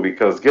guy, too,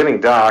 because getting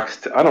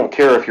doxxed, I don't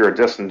care if you're a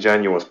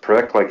disingenuous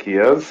prick like he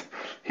is,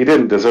 he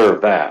didn't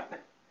deserve that.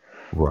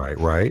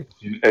 Right.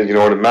 And,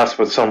 to mess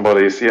with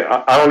somebody,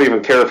 I don't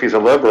even care if he's a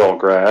liberal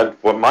grad.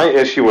 What my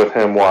issue with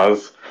him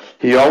was,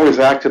 he always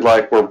acted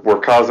like we're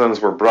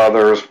cousins, we're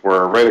brothers,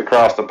 we're right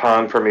across the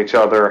pond from each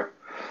other.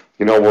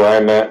 Where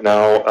I'm at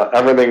now,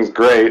 everything's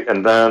great,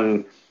 and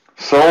then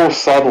so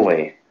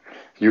subtly,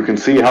 you can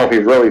see how he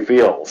really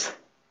feels,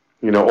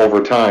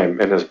 over time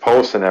in his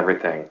posts and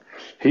everything.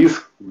 He's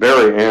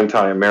very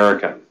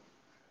anti-American.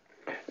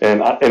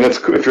 And it's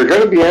if you're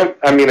going to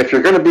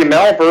be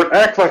Malvert,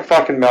 act like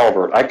fucking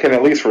Malvert. I can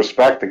at least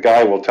respect the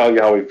guy will tell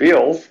you how he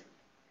feels.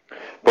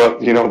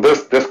 But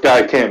this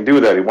guy can't do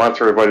that. He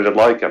wants everybody to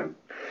like him,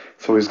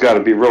 so he's got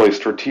to be really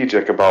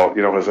strategic about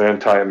his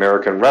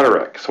anti-American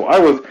rhetoric. So I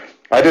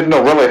didn't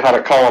know really how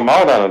to call him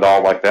out on it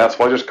all like that.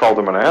 So I just called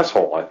him an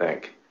asshole, I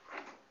think.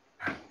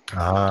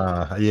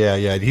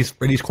 Yeah.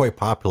 He's quite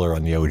popular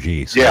on the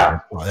OG. So yeah,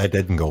 that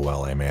didn't go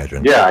well, I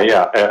imagine.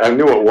 Yeah. I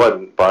knew it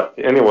wouldn't, but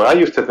anyway, I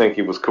used to think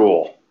he was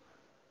cool.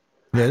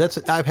 Yeah,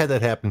 I've had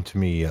that happen to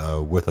me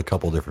with a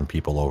couple different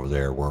people over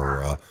there,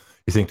 where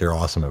you think they're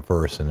awesome at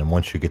first, and then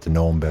once you get to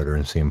know them better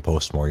and see them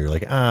post more, you're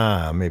like,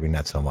 maybe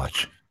not so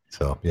much.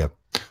 So yeah,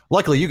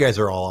 luckily you guys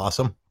are all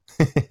awesome.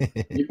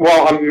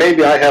 Well,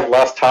 maybe I have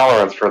less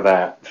tolerance for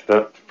that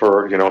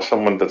for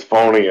someone that's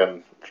phony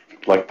and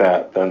like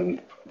that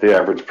than the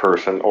average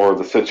person or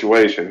the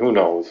situation. Who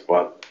knows?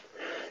 But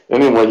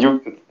anyway,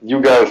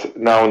 you guys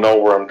now know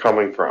where I'm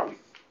coming from.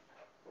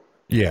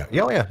 Yeah.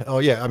 Oh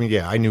yeah. I mean,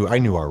 yeah. I knew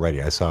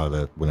already. I saw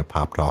that when it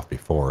popped off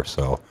before.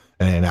 So,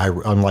 and I,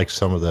 unlike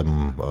some of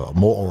them,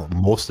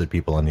 most of the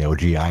people on the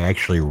OG, I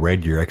actually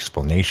read your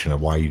explanation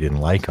of why you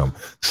didn't like them.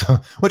 So,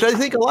 which I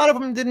think a lot of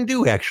them didn't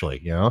do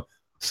actually.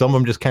 Some of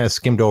them just kind of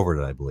skimmed over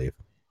it, I believe.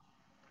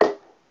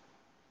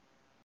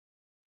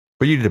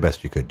 But you did the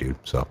best you could, dude.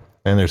 So,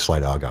 and there's Sly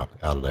Dog out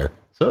of there.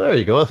 So there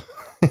you go.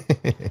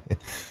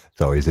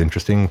 It's always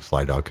interesting.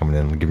 Sly Dog coming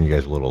in and giving you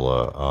guys a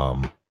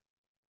little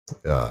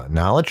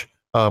knowledge.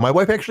 My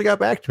wife actually got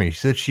back to me. She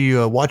said she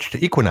watched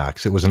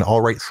Equinox. It was an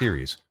all right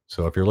series.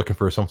 So if you're looking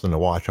for something to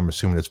watch, I'm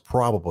assuming it's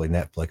probably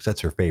Netflix.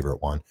 That's her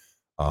favorite one.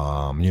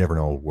 You never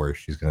know where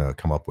she's going to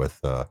come up with.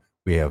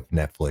 We have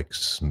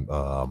Netflix,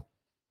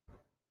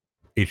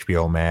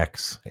 HBO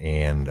Max,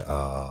 and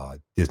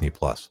Disney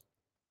Plus.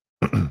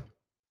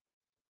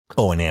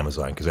 Oh, and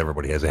Amazon, because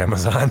everybody has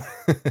Amazon.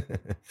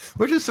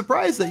 Which is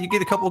surprised that you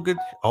get a couple good.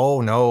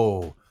 Oh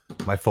no,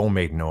 my phone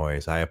made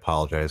noise. I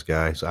apologize,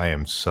 guys. I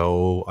am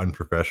so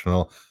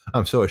unprofessional.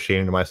 I'm so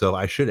ashamed of myself.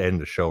 I should end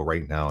the show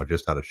right now,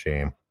 just out of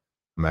shame.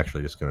 I'm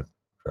actually just gonna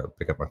try to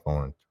pick up my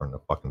phone and turn the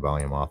fucking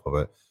volume off of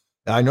it.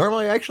 I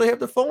normally actually have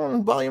the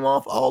phone volume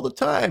off all the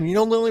time. The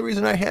only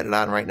reason I had it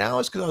on right now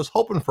is because I was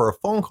hoping for a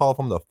phone call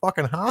from the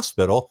fucking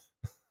hospital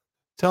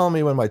telling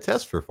me when my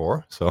tests were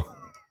for. So.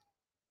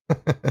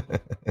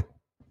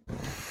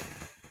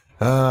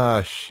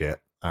 Shit.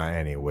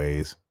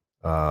 Anyways,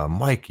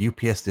 Mike,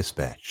 UPS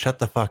Dispatch, shut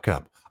the fuck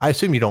up. I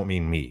assume you don't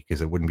mean me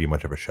because it wouldn't be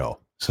much of a show.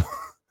 So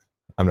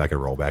I'm not going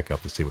to roll back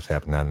up to see what's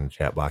happening on in the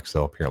chat box.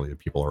 So apparently the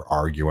people are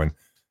arguing.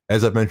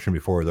 As I've mentioned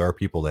before, there are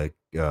people that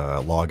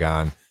log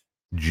on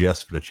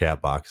just for the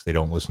chat box. They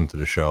don't listen to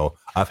the show.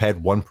 I've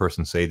had one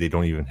person say they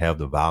don't even have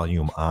the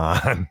volume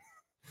on,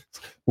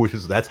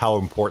 that's how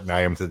important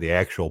I am to the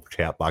actual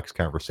chat box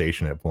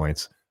conversation at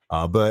points.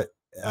 But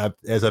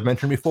as I've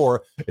mentioned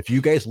before, if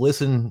you guys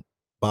listen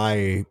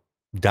by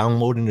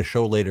downloading the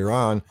show later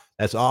on,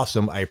 that's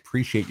awesome. I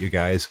appreciate you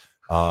guys.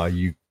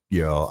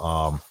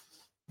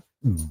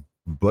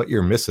 but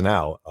you're missing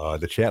out.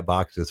 The chat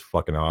box is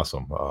fucking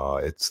awesome.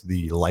 It's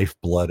the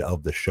lifeblood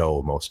of the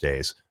show most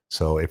days.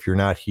 So if you're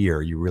not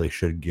here, you really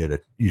should get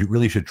it. You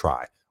really should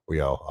try.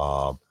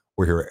 We're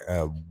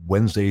here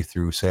Wednesday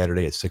through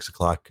Saturday at 6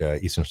 o'clock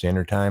Eastern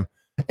Standard Time,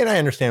 and I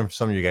understand for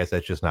some of you guys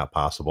that's just not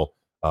possible.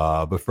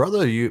 But for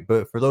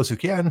those who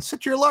can,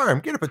 set your alarm.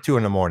 Get up at 2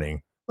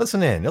 a.m.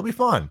 Listen in. It'll be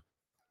fun.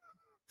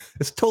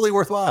 It's totally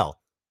worthwhile.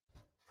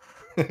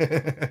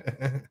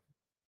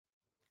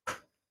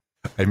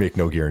 I make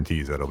no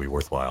guarantees that it'll be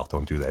worthwhile.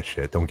 Don't do that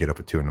shit. Don't get up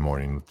at 2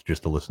 a.m.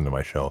 just to listen to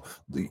my show.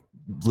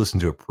 Listen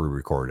to it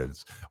pre-recorded.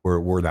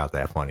 We're not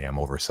that funny. I'm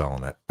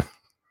overselling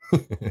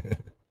it.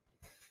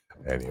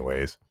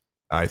 Anyways,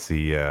 I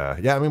see.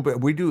 Yeah, I mean,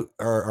 but we do.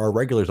 Our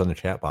regulars on the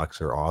chat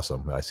box are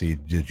awesome. I see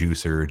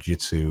Juicer,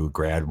 Jitsu,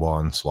 Grad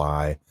One,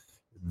 Sly.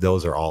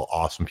 Those are all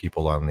awesome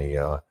people on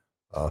the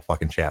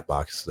fucking chat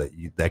box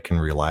that can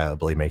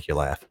reliably make you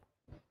laugh.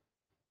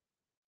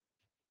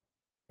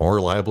 More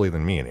reliably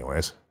than me,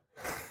 anyways.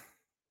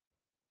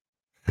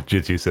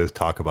 Jitsu says,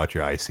 talk about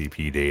your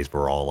ICP days.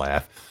 We're all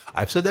laugh.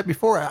 I've said that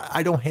before.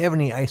 I don't have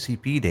any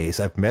ICP days.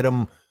 I've met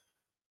them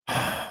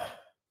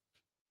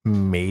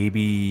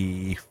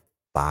maybe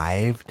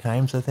 5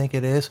 times, I think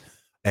it is.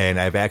 And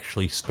I've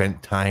actually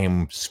spent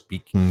time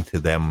speaking to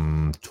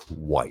them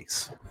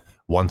twice.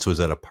 Once was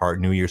at a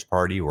New Year's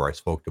party where I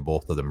spoke to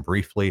both of them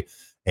briefly.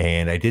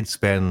 And I did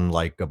spend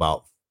like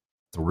about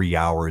 3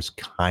 hours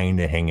kind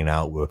of hanging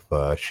out with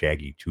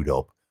Shaggy Two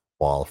Dope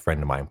while a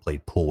friend of mine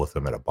played pool with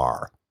him at a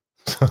bar.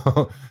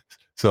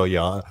 So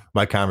yeah,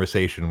 my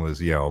conversation was,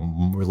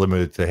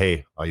 limited to,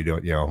 hey, how you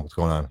doing? What's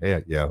going on?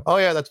 Yeah. Oh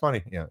yeah, that's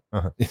funny. Yeah.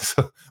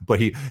 So, but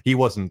he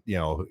wasn't,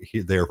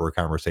 there for a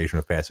conversation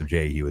with Passive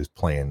J. He was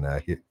playing,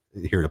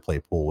 here to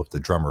play pool with the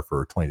drummer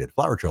for 20 Dead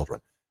Flower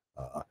Children.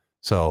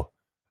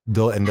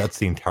 And that's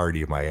the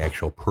entirety of my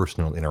actual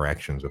personal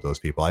interactions with those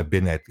people. I've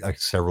been at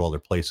several other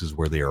places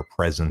where they are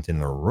present in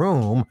the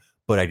room,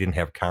 but I didn't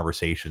have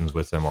conversations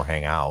with them or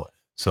hang out.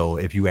 So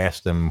if you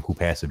ask them who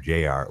Passive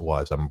J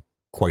was, I'm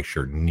quite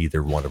sure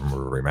neither one of them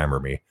will remember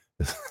me.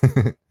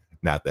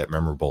 Not that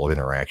memorable of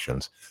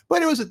interactions,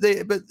 but it was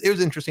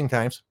interesting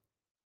times.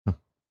 So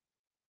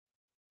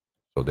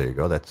there you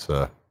go. That's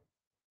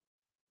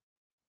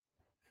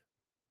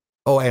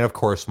oh, and of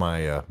course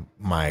my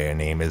my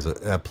name is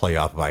a play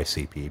off of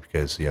ICP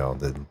because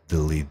the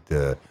lead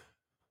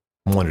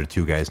one of the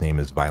two guys' name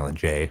is Violent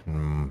J,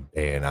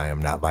 and I am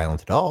not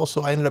violent at all,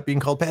 so I ended up being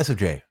called Passive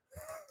J.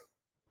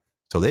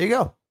 So there you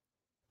go.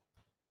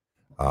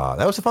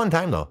 That was a fun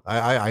time, though.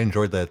 I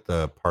enjoyed that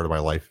part of my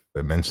life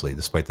immensely,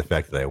 despite the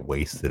fact that I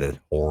wasted it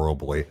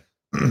horribly.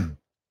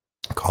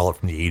 Call it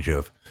from the age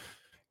of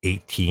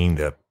 18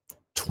 to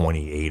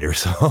 28 or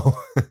so.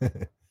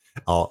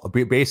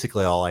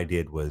 Basically, all I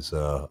did was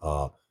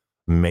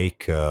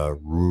make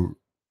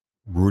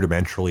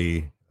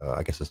rudimentarily,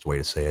 I guess that's the way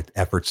to say it,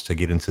 efforts to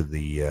get into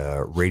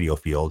the radio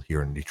field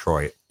here in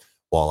Detroit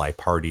while I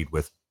partied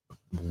with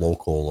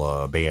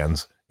local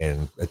bands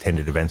and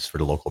attended events for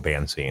the local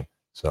band scene.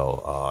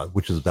 So,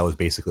 that was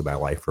basically my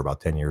life for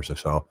about 10 years or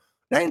so.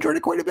 And I enjoyed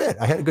it quite a bit.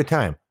 I had a good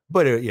time,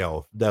 but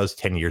that was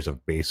 10 years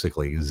of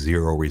basically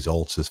zero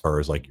results as far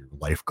as like your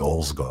life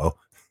goals go.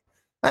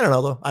 I don't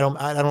know though. I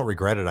don't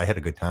regret it. I had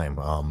a good time.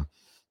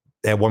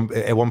 At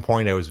one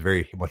point I was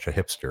very much a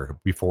hipster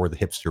before the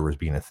hipster was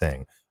being a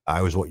thing.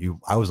 I was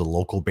a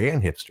local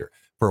band hipster.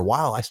 For a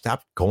while, I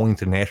stopped going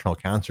to national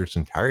concerts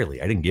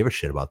entirely. I didn't give a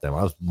shit about them.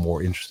 I was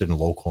more interested in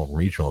local and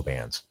regional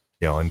bands,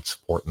 and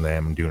supporting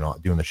them and doing all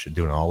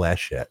that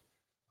shit.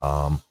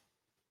 I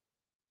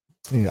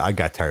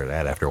got tired of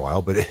that after a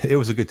while, but it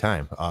was a good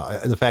time.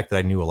 The fact that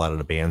I knew a lot of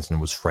the bands and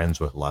was friends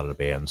with a lot of the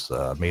bands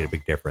made a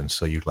big difference.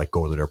 So you'd like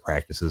go to their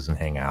practices and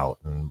hang out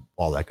and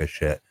all that good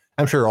shit.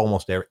 I'm sure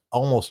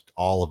almost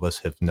all of us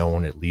have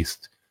known at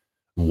least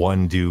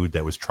one dude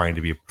that was trying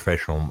to be a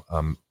professional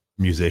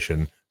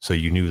musician. So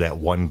you knew that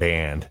one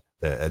band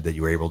that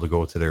you were able to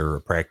go to their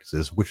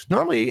practices, which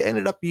normally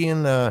ended up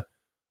being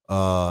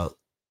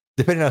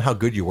depending on how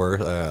good you were.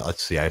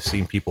 Let's see, I've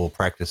seen people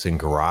practice in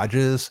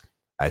garages.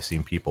 I've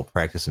seen people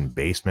practice in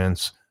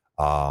basements.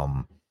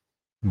 One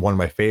of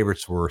my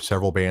favorites were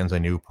several bands I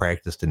knew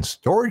practiced in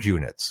storage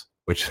units,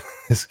 which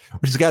has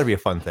got to be a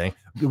fun thing,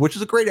 which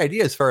is a great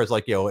idea as far as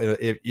like,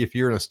 if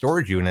you're in a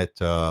storage unit,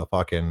 you're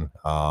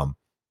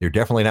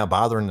definitely not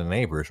bothering the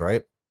neighbors,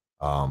 right?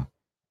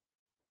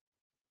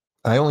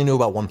 I only knew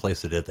about one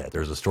place that did that.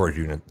 There's a storage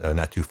unit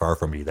not too far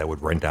from me that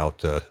would rent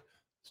out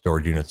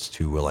storage units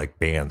to like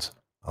bands.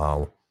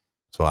 So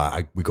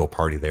we go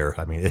party there.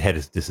 I mean, it had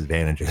its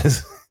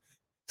disadvantages,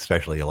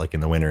 especially like in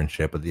the winter and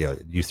shit. But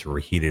it used to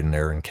reheat it in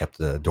there and kept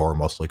the door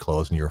mostly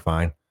closed, and you were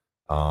fine.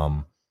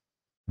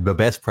 The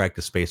best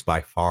practice space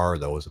by far,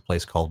 though, is a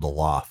place called The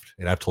Loft,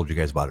 and I've told you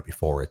guys about it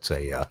before. It's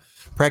a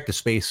practice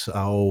space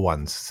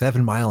on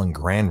 7 Mile and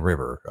Grand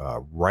River,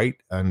 right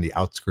on the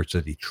outskirts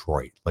of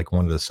Detroit, like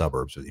one of the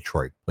suburbs of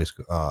Detroit,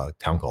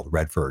 town called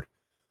Redford.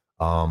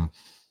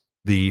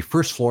 The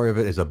first floor of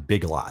it is a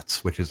Big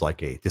Lots, which is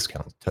like a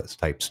discount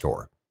type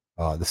store.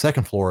 The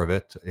second floor of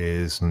it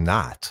is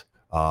not.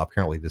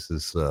 Apparently, this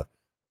is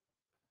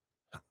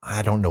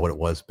I don't know what it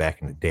was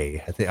back in the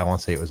day. I want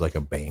to say it was like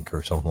a bank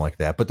or something like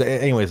that. But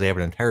anyways, they have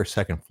an entire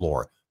second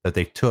floor that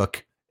they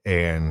took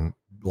and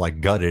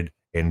like gutted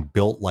and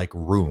built like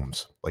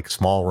rooms, like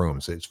small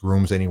rooms. It's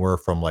rooms anywhere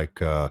from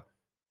like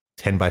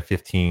 10 by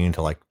 15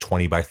 to like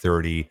 20 by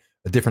 30,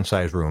 different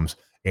size rooms,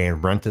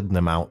 and rented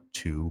them out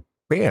to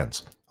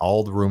bands.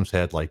 All the rooms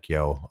had like,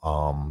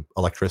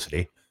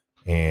 electricity,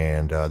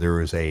 and there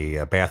was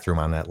a bathroom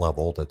on that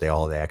level that they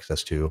all had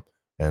access to.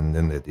 And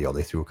then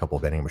they threw a couple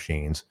of vending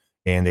machines,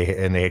 and they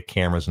had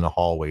cameras in the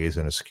hallways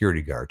and a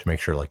security guard to make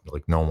sure like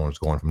no one was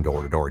going from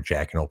door to door,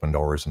 jacking open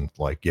doors and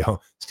like,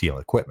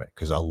 stealing equipment,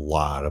 because a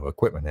lot of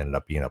equipment ended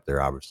up being up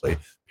there, obviously,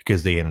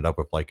 because they ended up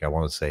with like, I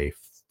want to say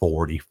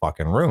 40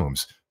 fucking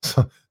rooms.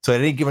 So at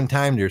any given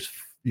time, there's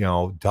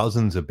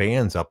dozens of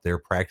bands up there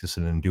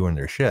practicing and doing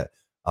their shit.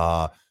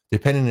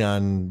 Depending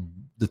on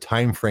the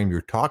time frame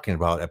you're talking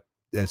about,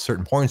 at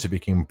certain points it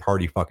became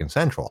party fucking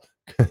central,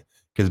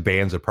 because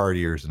bands are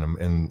partiers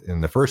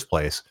in the first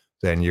place.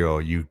 Then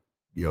you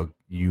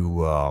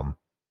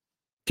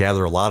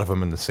gather a lot of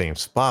them in the same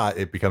spot.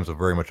 It becomes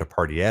very much a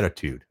party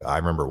attitude. I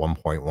remember at one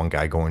point one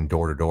guy going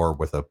door to door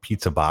with a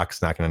pizza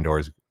box, knocking on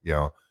doors.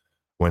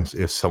 When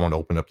if someone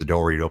opened up the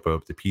door, he'd open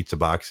up the pizza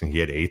box and he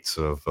had eighths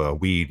of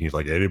weed. He's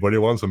like, "Anybody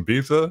want some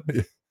pizza?"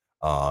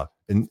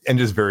 And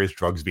just various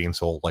drugs being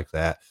sold like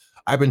that.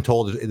 I've been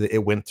told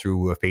it went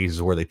through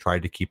phases where they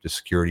tried to keep the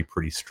security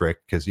pretty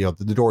strict, because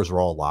the doors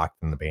were all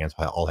locked and the bands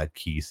all had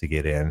keys to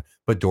get in,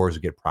 but doors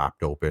would get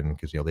propped open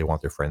because they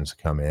want their friends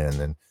to come in,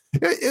 and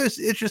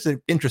it's just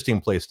an interesting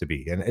place to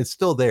be, and it's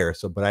still there.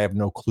 So, but I have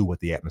no clue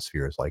what the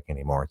atmosphere is like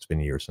anymore. It's been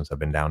years since I've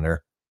been down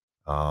there.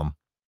 Um,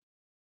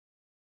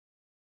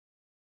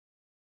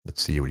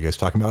 Let's see what you guys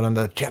talking about on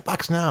the chat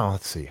box now.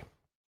 Let's see.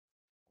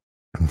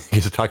 You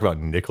guys are talking about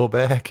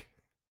Nickelback.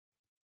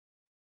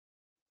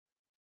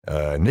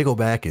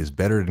 Nickelback is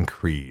better than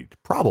Creed,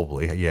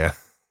 probably. Yeah,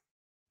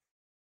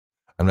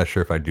 I'm not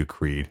sure if I do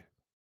Creed.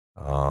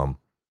 Not.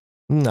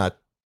 I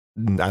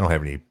don't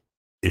have any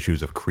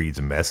issues of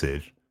Creed's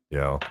message.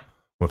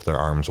 With their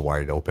arms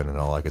wide open and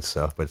all that good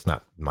stuff. But it's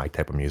not my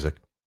type of music.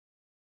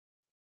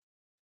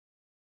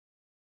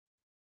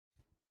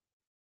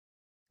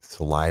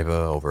 Saliva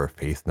over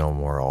Faith No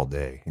More all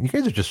day. And you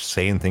guys are just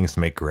saying things to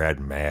make Grad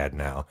mad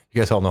now.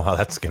 You guys all know how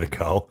that's going to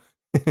go.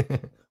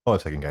 Hold on a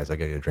second, guys. I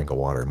got to get a drink of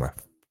water. My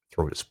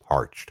throat is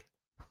parched.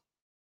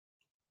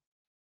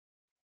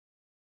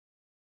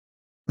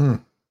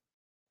 Mm.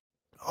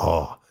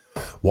 Oh,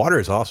 water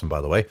is awesome,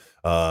 by the way.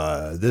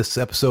 This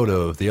episode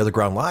of The Other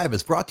Ground Live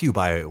is brought to you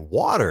by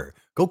water.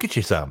 Go get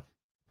you some.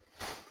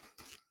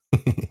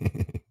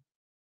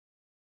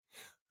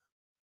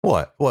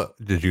 What?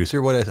 Did you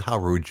hear what? How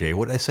rude, Jay?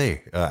 What did I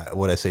say?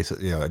 What did I say? So,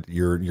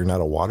 you're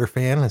not a water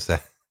fan? Is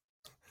that?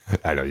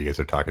 I know you guys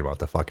are talking about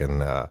the fucking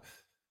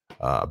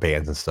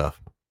bands and stuff.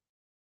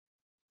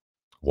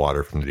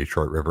 Water from the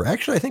Detroit River.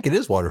 Actually, I think it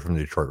is water from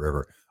the Detroit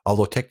River.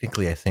 Although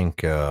technically, I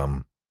think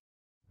the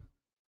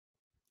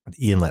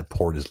inlet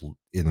port is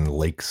in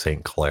Lake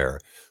St. Clair,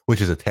 which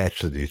is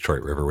attached to the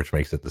Detroit River, which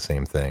makes it the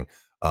same thing.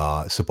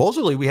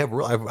 Supposedly, we have,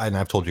 and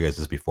I've told you guys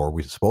this before.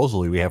 We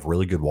have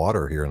really good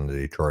water here in the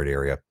Detroit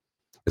area.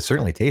 It's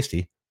certainly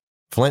tasty.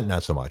 Flint,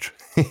 not so much.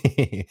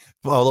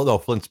 Although no,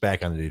 Flint's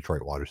back on the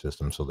Detroit water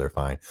system, so they're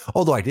fine.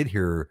 Although I did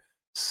hear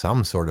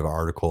some sort of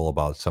article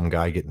about some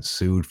guy getting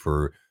sued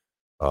for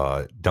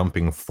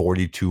dumping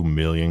 42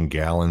 million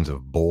gallons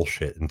of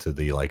bullshit into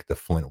the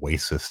Flint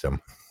waste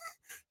system.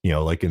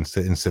 Like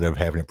instead of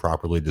having it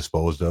properly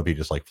disposed of, he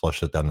just like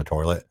flushed it down the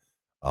toilet.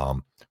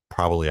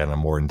 Probably on a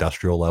more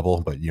industrial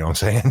level, but you know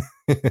what I'm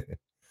saying?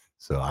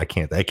 So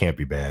that can't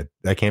be bad.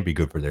 That can't be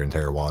good for their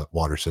entire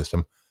water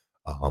system.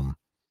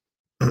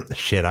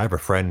 Shit, I have a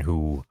friend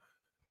who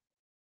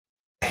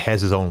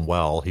has his own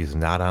well. He's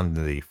not on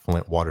the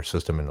Flint water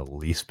system in the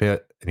least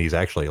bit. And he's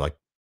actually like,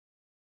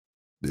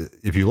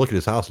 if you look at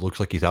his house, it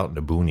looks like he's out in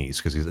the boonies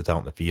because it's out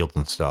in the fields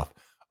and stuff.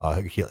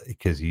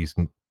 Because he's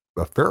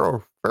a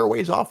fair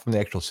ways off from the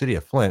actual city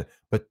of Flint,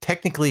 but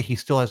technically he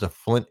still has a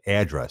Flint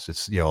address.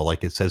 It's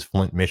like it says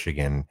Flint,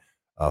 Michigan,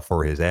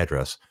 for his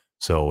address.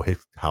 So his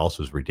house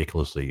was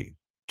ridiculously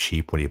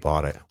cheap when he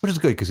bought it, which is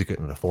good because he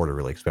couldn't afford a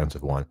really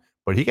expensive one.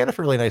 But he got a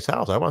fairly nice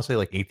house. I want to say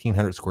like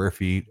 1,800 square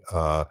feet,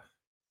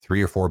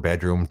 3 or 4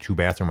 bedroom, 2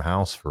 bathroom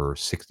house for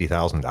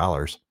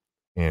 $60,000.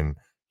 And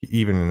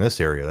even in this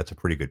area, that's a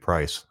pretty good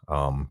price.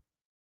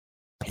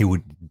 He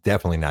would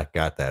definitely not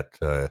got that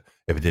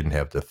if it didn't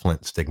have the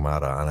Flint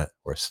stigmata on it.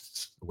 Or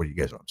what do you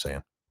guys know what I'm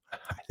saying?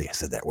 I think I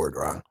said that word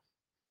wrong.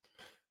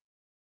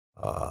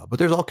 But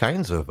there's all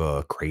kinds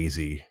of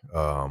crazy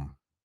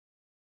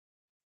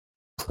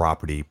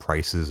property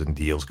prices and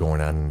deals going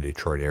on in the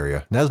Detroit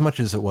area. Not as much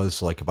as it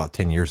was like about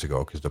 10 years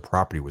ago, because the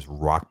property was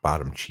rock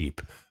bottom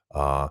cheap,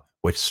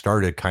 which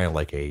started kind of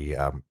like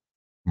a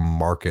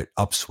market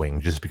upswing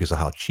just because of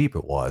how cheap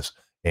it was.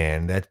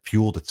 And that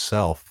fueled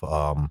itself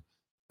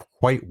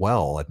quite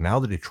well. And now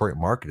the Detroit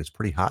market is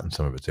pretty hot in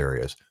some of its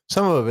areas.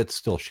 Some of it's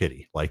still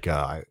shitty. Like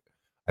I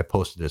I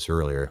posted this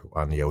earlier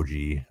on the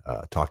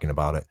OG talking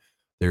about it.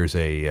 There's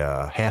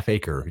a half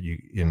acre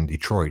in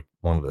Detroit,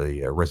 one of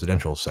the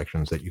residential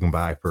sections that you can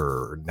buy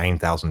for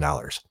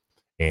 $9,000.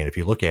 And if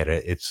you look at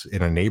it, it's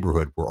in a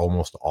neighborhood where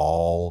almost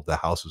all the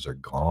houses are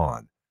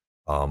gone.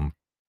 Um,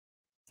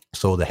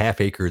 so the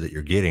half acre that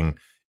you're getting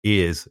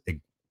is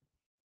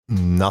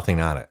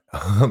nothing on it,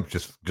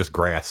 just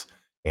grass.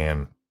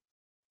 And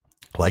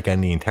like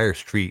on the entire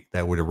street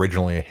that would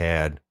originally have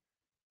had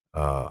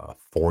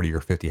 40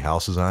 or 50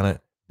 houses on it,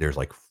 there's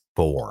like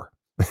 4.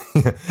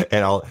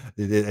 and all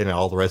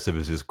the rest of it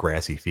is just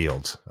grassy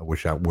fields,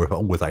 which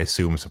I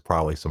assume some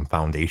probably some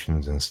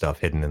foundations and stuff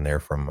hidden in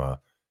there from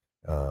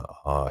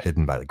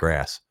hidden by the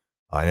grass.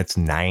 And it's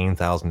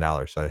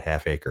 $9,000 a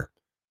half acre.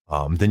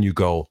 Then you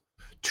go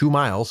 2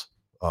 miles,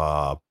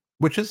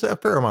 which is a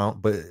fair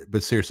amount,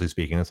 but seriously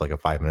speaking, it's like a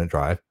 5-minute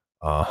drive.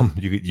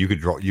 You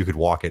could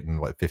walk it in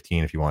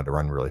 15 if you wanted to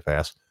run really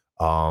fast.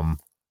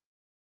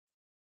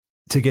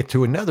 To get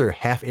to another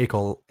half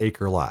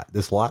acre lot.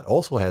 This lot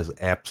also has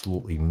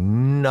absolutely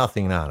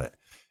nothing on it.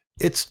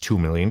 It's $2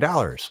 million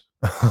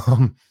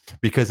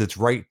because it's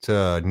right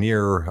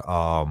near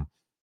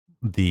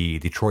the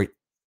Detroit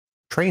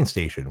train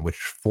station, which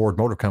Ford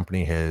Motor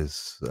Company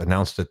has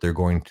announced that they're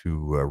going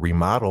to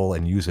remodel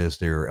and use as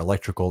their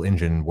electrical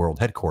engine world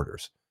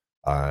headquarters.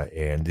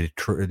 And the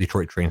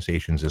Detroit train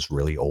station is this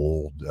really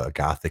old,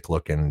 Gothic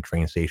looking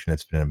train station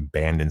that's been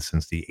abandoned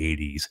since the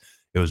 80s.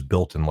 It was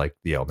built in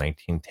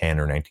 1910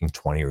 or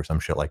 1920 or some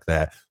shit like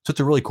that. So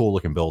it's a really cool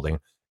looking building.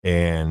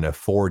 And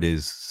Ford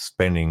is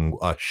spending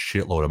a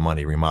shitload of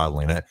money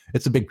remodeling it.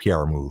 It's a big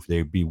PR move.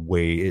 It'd be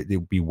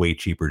way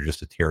cheaper just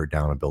to tear it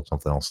down and build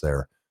something else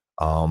there.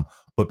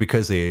 But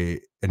because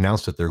they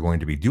announced that they're going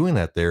to be doing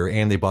that there,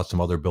 and they bought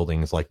some other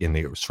buildings like in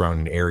the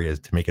surrounding areas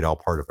to make it all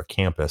part of a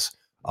campus,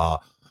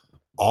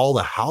 all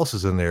the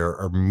houses in there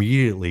are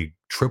immediately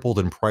tripled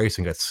in price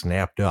and got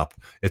snapped up.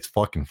 It's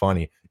fucking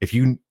funny. If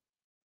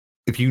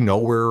you know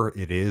where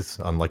it is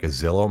on like a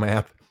Zillow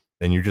map,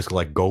 and you just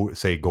like go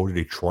to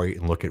Detroit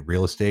and look at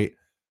real estate,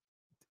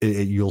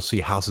 you'll see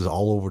houses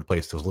all over the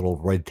place. Those little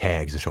red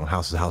tags that showing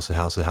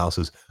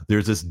houses.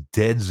 There's this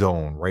dead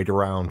zone right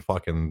around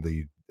fucking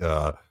the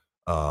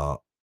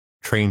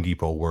train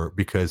depot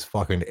because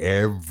fucking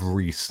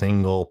every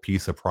single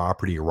piece of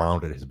property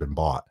around it has been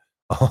bought.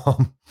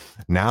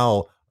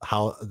 Now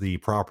how the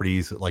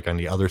properties like on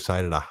the other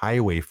side of the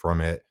highway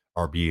from it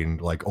are being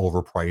like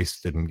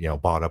overpriced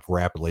and bought up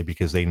rapidly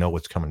because they know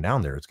what's coming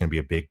down there. It's going to be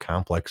a big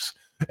complex,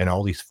 and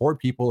all these Ford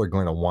people are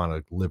going to want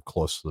to live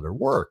close to their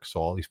work.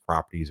 So all these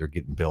properties are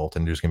getting built,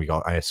 and there's going to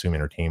be, I assume,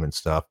 entertainment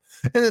stuff,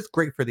 and it's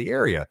great for the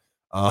area.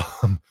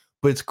 But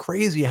it's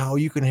crazy how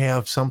you can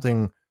have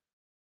something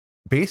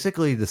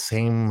basically the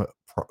same,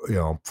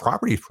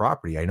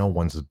 property. I know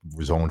one's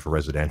zoned for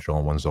residential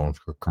and one's zoned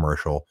for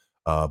commercial.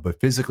 But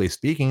physically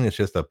speaking, it's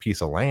just a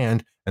piece of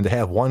land, and to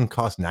have one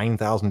cost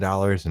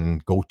 $9,000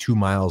 and go 2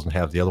 miles and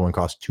have the other one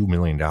cost $2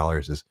 million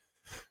is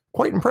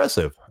quite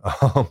impressive.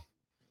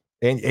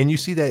 And you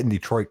see that in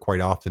Detroit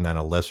quite often on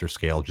a lesser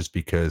scale, just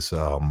because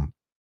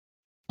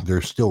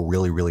there's still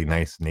really, really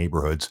nice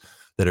neighborhoods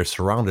that are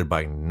surrounded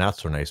by not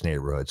so nice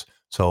neighborhoods.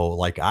 So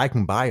like I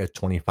can buy a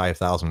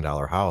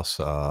 $25,000 house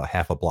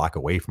half a block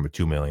away from a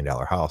 $2 million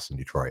house in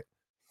Detroit.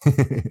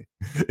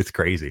 It's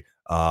crazy.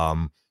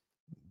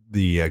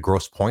 The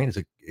Grosse Pointe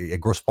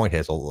Grosse Pointe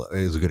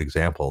is a good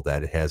example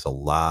that it has a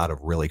lot of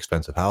really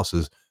expensive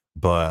houses,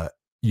 but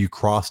you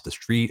cross the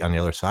street on the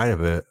other side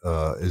of it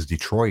is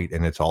Detroit,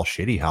 and it's all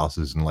shitty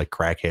houses and like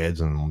crackheads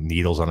and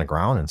needles on the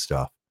ground and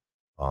stuff.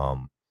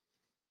 Um,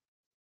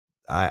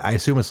 I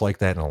assume it's like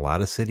that in a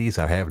lot of cities.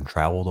 I haven't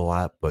traveled a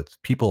lot, but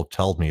people have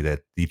told me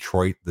that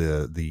Detroit,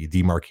 the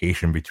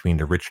demarcation between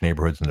the rich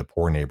neighborhoods and the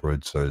poor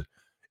neighborhoods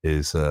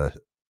is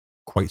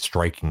quite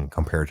striking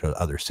compared to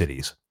other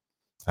cities.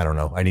 I don't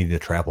know. I need to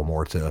travel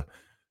more to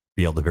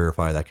be able to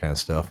verify that kind of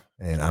stuff.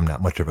 And I'm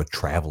not much of a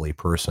travel-y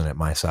person at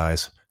my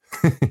size.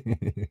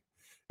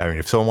 I mean,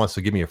 if someone wants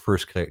to give me a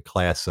first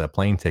class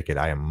plane ticket,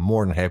 I am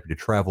more than happy to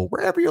travel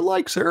wherever you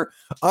like, sir.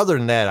 Other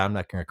than that, I'm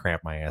not going to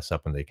cramp my ass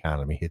up in the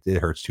economy. It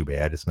hurts too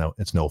bad.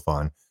 It's no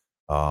fun.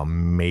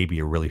 Maybe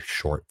a really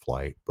short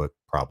flight, but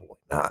probably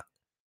not.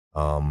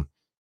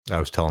 I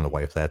was telling the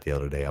wife that the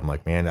other day. I'm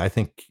like, man, I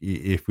think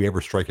if we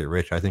ever strike it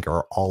rich, I think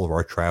all of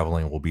our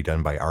traveling will be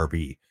done by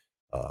RV.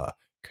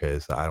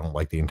 Because I don't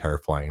like the entire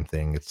flying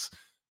thing. It's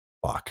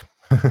fuck.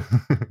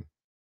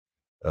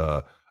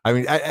 I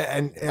mean,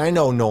 I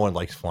know no one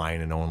likes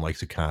flying and no one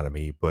likes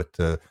economy, but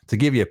to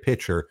give you a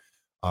picture,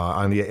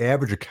 on the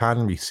average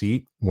economy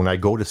seat, when I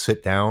go to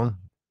sit down,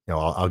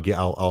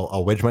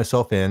 I'll wedge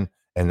myself in,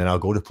 and then I'll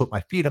go to put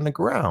my feet on the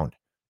ground,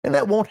 and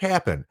that won't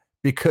happen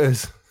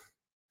because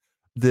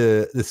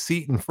the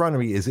seat in front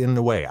of me is in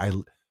the way.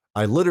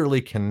 I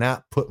literally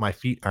cannot put my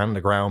feet on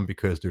the ground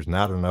because there's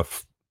not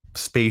enough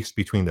space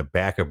between the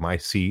back of my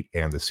seat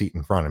and the seat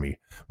in front of me.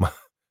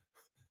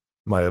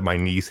 My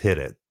knees hit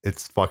it.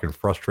 It's fucking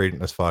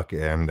frustrating as fuck.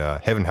 And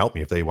heaven help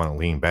me if they want to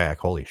lean back.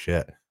 Holy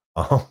shit.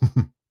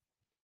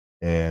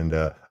 And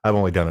I've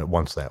only done it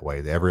once that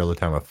way. Every other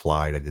time I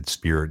flied, I did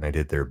Spirit and I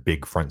did their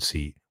big front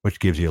seat, which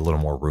gives you a little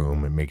more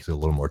room and makes it a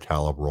little more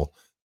tolerable.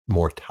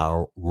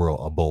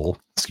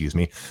 Excuse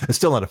me. It's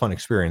still not a fun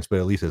experience, but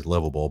at least it's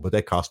livable. But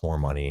that costs more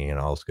money and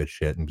all this good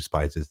shit. And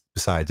besides,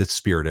 it's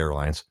Spirit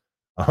Airlines.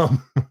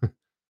 Um,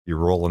 you're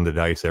rolling the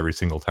dice every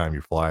single time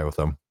you fly with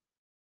them.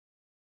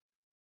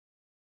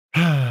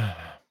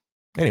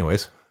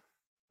 Anyways,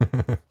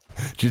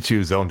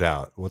 Jitsu zoned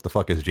out. What the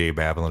fuck is Jay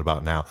babbling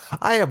about now?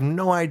 I have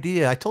no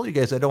idea. I told you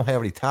guys I don't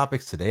have any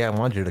topics today. I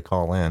wanted you to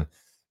call in.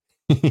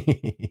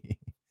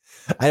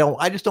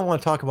 I just don't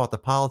want to talk about the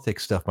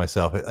politics stuff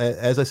myself.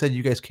 As I said,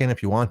 you guys can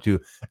if you want to.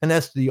 And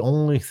that's the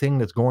only thing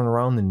that's going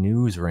around the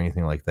news or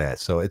anything like that.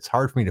 So it's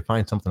hard for me to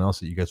find something else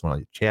that you guys want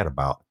to chat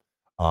about.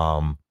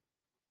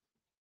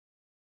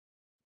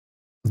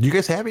 Do you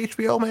guys have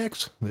HBO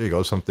Max? There you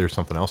go. There's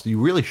something else.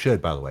 You really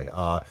should, by the way.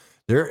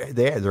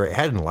 They're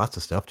adding lots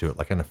of stuff to it.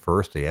 Like on the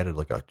first, they added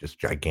like a just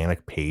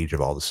gigantic page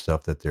of all the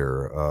stuff that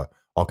they're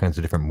all kinds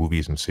of different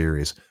movies and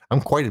series.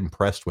 I'm quite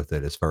impressed with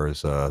it as far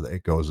as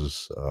it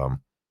goes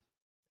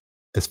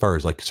as far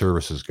as like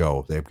services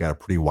go. They've got a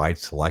pretty wide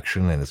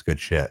selection and it's good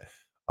shit.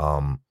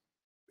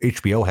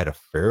 HBO had a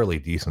fairly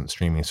decent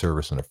streaming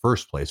service in the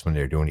first place when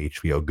they were doing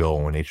HBO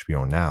Go and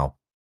HBO Now.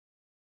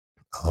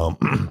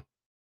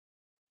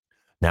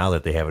 Now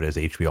that they have it as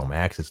HBO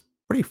Max, it's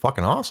pretty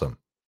fucking awesome.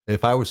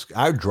 If I was,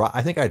 I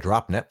think I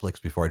dropped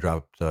Netflix before I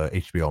dropped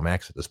HBO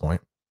Max at this point.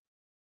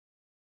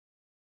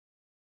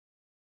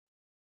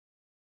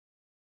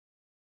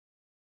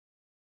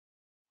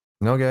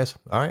 No, guys.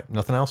 All right,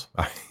 nothing else.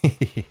 All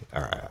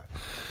right.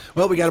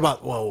 Well, we got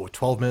about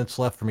 12 minutes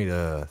left for me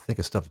to think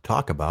of stuff to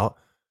talk about.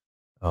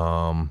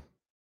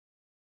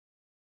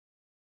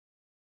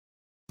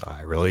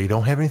 I really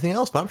don't have anything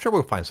else, but I'm sure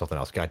we'll find something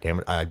else. God damn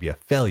it. I'd be a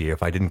failure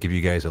if I didn't give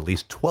you guys at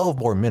least 12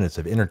 more minutes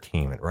of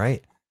entertainment,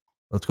 right?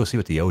 Let's go see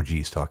what the OG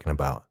is talking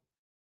about.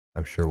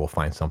 I'm sure we'll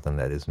find something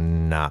that is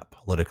not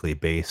politically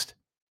based.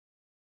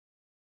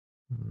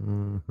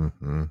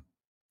 Mm-hmm.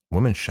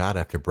 Woman shot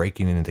after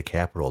breaking into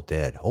Capitol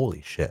dead.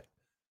 Holy shit.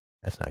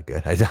 That's not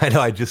good. I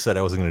know I just said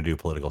I wasn't going to do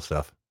political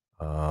stuff.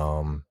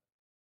 No,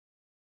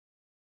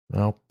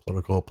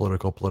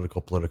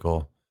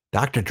 political.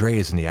 Dr. Dre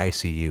is in the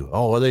ICU.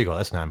 Oh, well, there you go.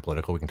 That's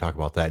non-political. We can talk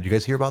about that. Did you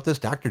guys hear about this?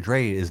 Dr.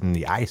 Dre is in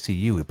the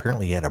ICU.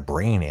 Apparently, he had a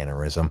brain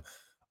aneurysm.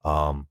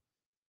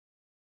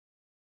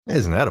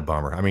 Isn't that a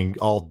bummer? I mean,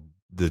 all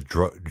the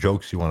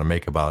jokes you want to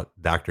make about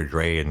Dr.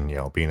 Dre and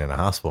being in a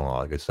hospital and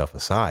all that good stuff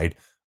aside,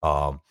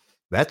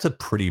 that's a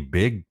pretty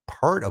big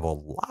part of a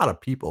lot of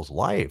people's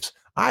lives.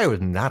 I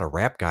was not a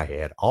rap guy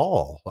at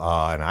all,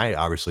 and I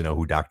obviously know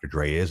who Dr.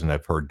 Dre is, and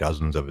I've heard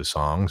dozens of his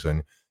songs.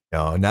 And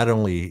not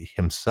only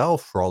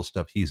himself for all the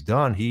stuff he's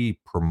done, he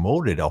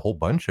promoted a whole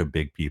bunch of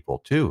big people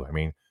too. I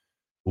mean,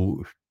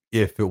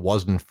 if it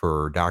wasn't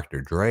for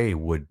Dr. Dre,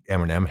 would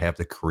Eminem have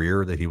the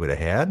career that he would have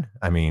had?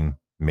 I mean,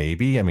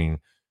 maybe. I mean,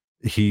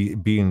 he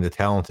being the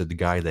talented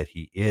guy that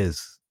he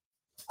is,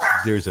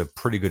 there's a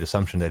pretty good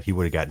assumption that he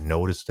would have got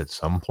noticed at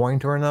some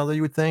point or another,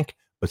 you would think.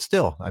 But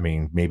still, I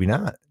mean, maybe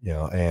not.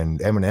 And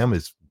Eminem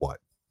is what,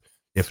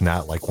 if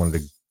not like one of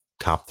the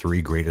top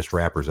 3 greatest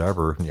rappers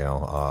ever,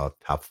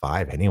 top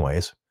 5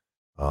 anyways.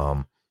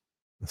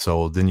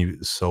 So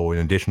in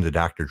addition to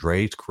Dr.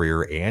 Dre's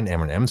career and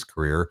Eminem's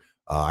career,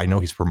 I know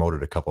he's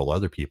promoted a couple of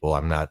other people.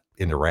 I'm not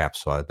into rap,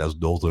 so those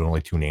are the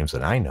only 2 names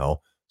that I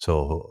know.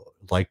 So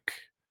like,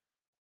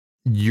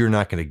 you're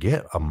not going to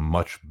get a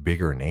much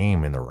bigger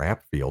name in the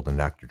rap field than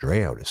Dr.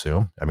 Dre, I would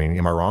assume. I mean,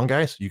 am I wrong,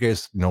 guys? You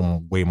guys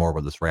know way more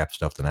about this rap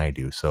stuff than I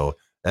do. So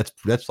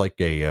that's like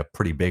a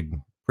pretty big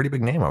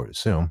name, I would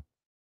assume.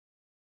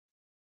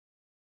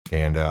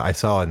 And I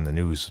saw in the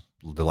news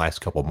the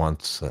last couple of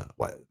months,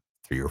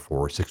 3 or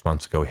 4, 6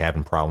 months ago,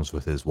 having problems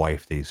with his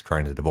wife that he's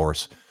trying to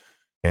divorce,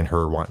 and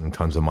her wanting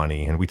tons of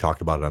money. And we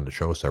talked about it on the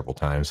show several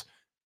times.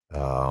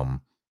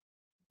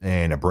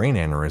 And a brain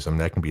aneurysm,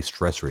 that can be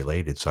stress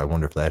related. So I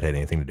wonder if that had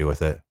anything to do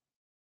with it.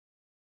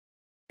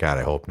 God,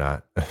 I hope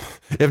not.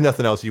 If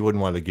nothing else, you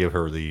wouldn't want to give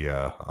her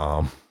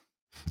the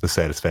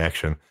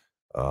satisfaction.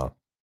 I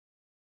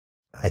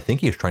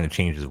think he was trying to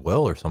change his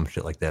will or some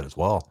shit like that as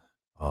well.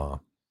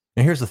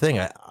 And here's the thing: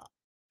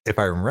 if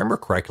I remember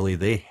correctly,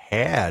 they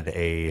had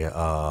a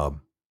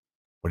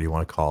what do you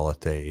want to call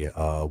it?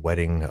 A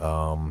wedding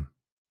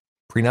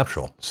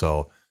prenuptial.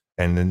 So,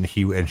 and then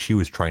she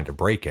was trying to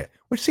break it,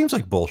 which seems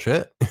like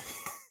bullshit.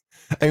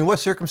 I mean, what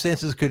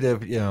circumstances could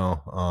have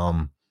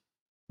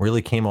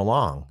really came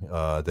along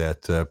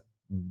that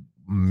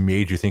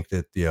made you think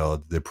that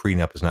the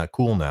prenup is not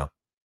cool now?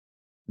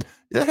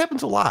 That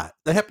happens a lot.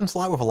 That happens a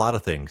lot with a lot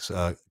of things.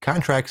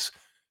 Contracts.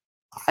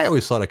 I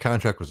always thought a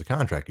contract was a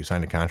contract. You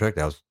signed a contract.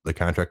 The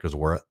contract was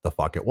where the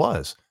fuck it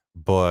was.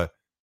 But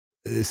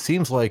it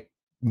seems like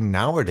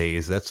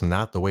nowadays that's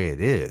not the way it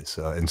is.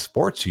 In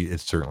sports,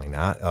 it's certainly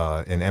not.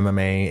 In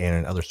MMA and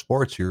in other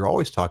sports, you're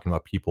always talking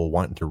about people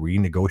wanting to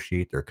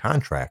renegotiate their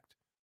contract,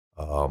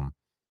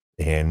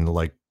 and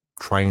like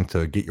trying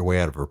to get your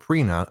way out of a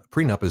prenup.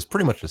 Prenup is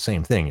pretty much the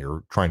same thing.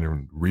 You're trying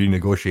to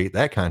renegotiate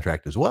that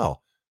contract as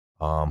well.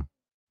 I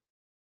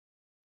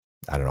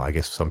don't know. I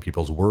guess some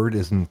people's word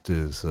isn't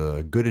as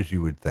good as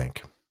you would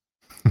think.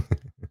 What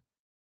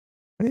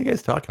are you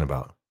guys talking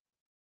about?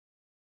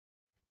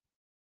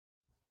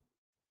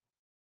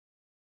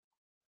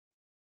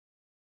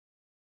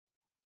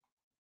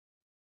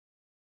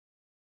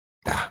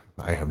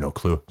 I have no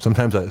clue.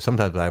 Sometimes I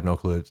have no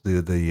clue.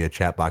 The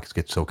chat box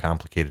gets so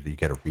complicated that you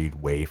got to read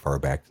way far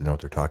back to know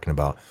what they're talking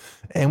about,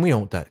 and we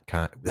don't got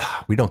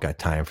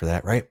time for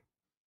that, right?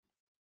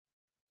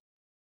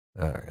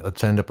 All right,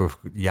 let's end up with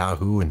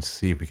Yahoo and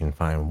see if we can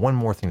find one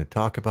more thing to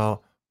talk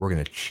about. We're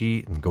gonna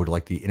cheat and go to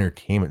like the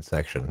entertainment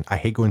section. I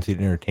hate going to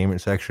the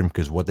entertainment section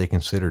because what they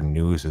consider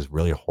news is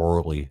really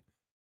horribly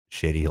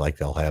shitty. Like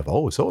they'll have,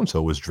 oh, so and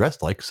so was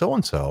dressed like so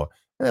and so.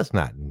 That's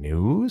not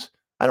news.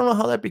 I don't know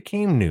how that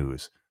became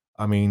news.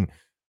 I mean,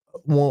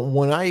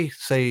 when I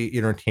say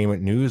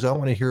entertainment news, I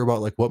want to hear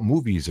about like what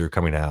movies are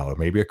coming out,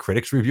 maybe a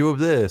critic's review of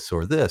this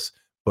or this.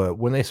 But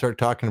when they start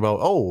talking about,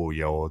 oh,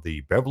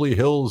 the Beverly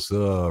Hills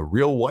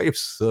real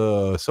wife's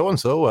so and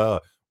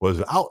so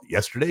was out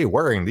yesterday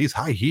wearing these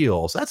high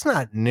heels, that's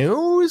not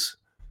news.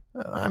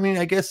 I mean,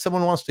 I guess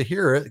someone wants to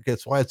hear it.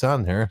 That's why it's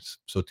on there.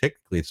 So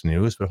technically it's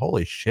news, but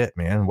holy shit,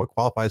 man. What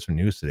qualifies for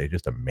news today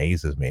just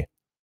amazes me.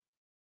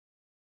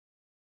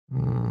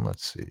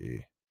 Let's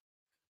see.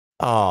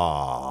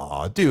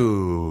 Oh,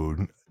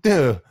 dude.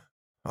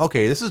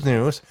 Okay, this is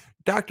news.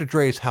 Dr.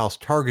 Dre's house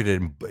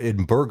targeted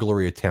in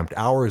burglary attempt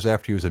hours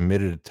after he was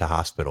admitted to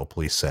hospital,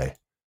 police say.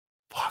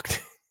 Fuck.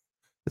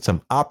 It's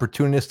some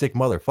opportunistic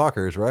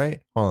motherfuckers,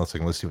 right? Hold on a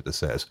second. Let's see what this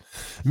says.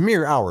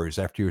 Mere hours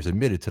after he was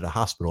admitted to the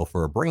hospital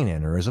for a brain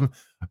aneurysm,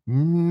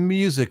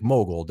 music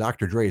mogul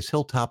Dr. Dre's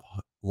Hilltop,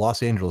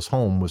 Los Angeles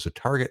home was a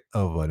target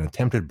of an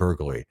attempted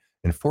burglary,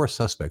 and 4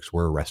 suspects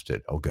were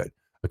arrested. Oh, good.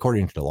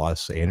 According to the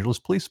Los Angeles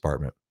Police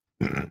Department.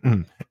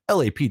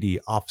 LAPD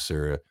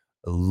officer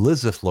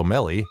Elizabeth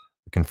Lomelli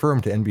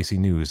confirmed to NBC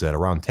News that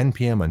around 10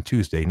 p.m. on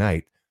Tuesday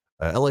night,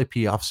 LAP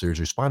officers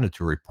responded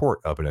to a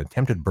report of an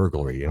attempted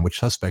burglary in which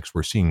suspects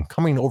were seen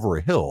coming over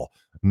a hill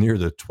near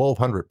the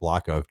 1200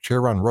 block of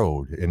Chiron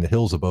Road in the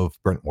hills above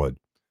Brentwood.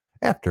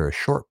 After a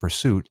short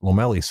pursuit,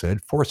 Lomelli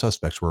said 4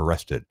 suspects were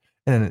arrested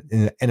and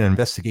an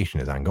investigation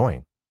is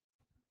ongoing.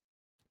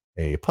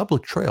 A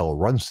public trail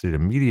runs to the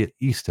immediate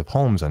east of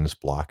homes on this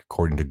block,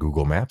 according to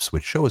Google Maps,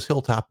 which shows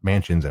hilltop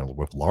mansions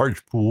with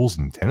large pools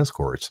and tennis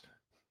courts.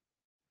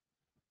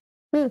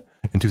 In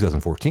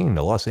 2014,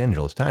 the Los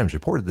Angeles Times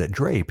reported that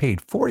Dre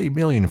paid $40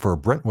 million for a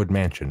Brentwood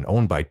mansion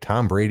owned by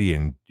Tom Brady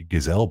and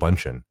Gisele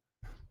Bundchen.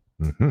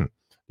 The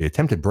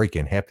attempted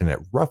break-in happened at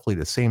roughly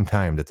the same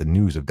time that the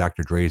news of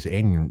Dr. Dre's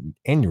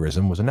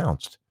aneurysm was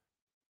announced.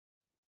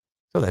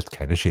 So that's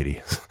kind of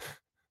shitty.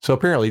 So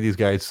apparently these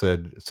guys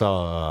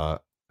saw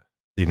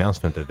the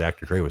announcement that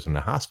Dr. Dre was in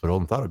the hospital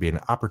and thought it would be an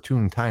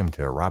opportune time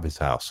to rob his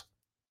house.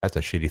 That's a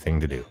shitty thing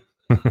to do.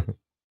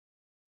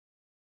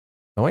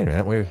 Oh, wait a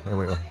minute. Wait.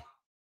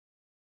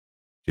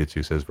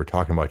 Jitsu says, we're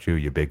talking about you,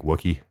 you big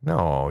Wookie.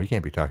 No, you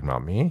can't be talking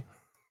about me.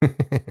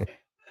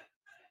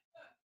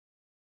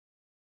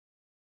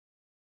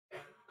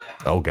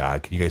 Oh,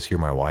 God. Can you guys hear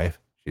my wife?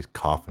 She's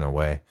coughing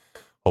away.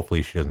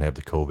 Hopefully she doesn't have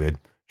the COVID.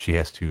 She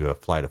has to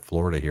fly to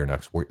Florida here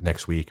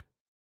next week.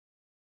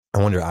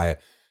 I wonder,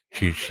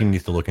 she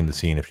needs to look into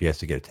seeing if she has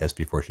to get a test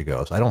before she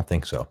goes. I don't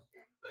think so.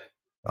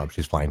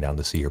 She's flying down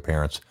to see her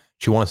parents.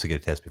 She wants to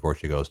get a test before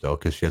she goes, though,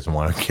 because she doesn't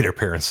want to get her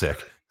parents sick.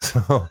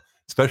 So,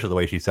 especially the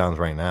way she sounds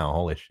right now.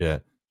 Holy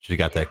shit. She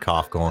got that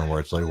cough going where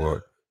it's like,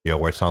 where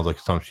it sounds like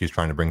she's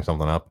trying to bring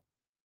something up.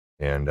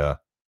 And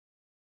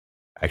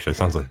actually, it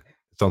sounds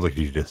like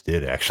she just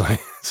did, actually.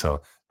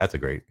 So that's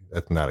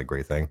not a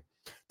great thing.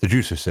 The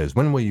Juicer says,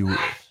 when will you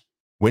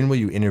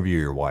interview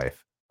your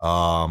wife?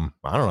 I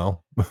don't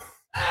know.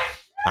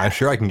 I'm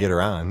sure I can get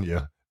her on.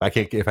 Yeah.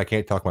 If I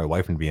can't talk my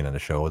wife into being on the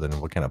show, then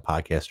what kind of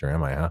podcaster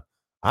am I, huh?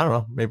 I don't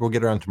know. Maybe we'll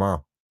get her on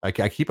tomorrow. I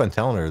keep on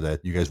telling her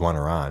that you guys want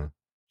her on.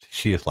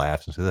 She just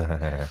laughs and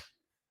says,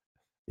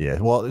 yeah.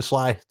 Well,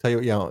 Sly, tell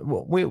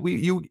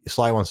you,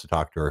 Sly wants to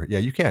talk to her. Yeah,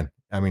 you can.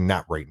 I mean,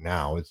 not right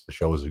now. The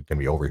show is going to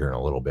be over here in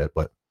a little bit,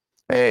 but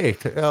hey,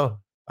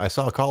 I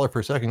saw a caller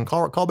for a second.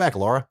 Call back,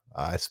 Laura.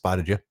 I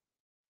spotted you.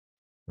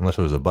 Unless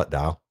it was a butt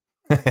dial.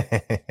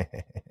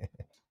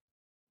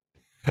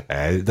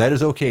 That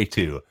is okay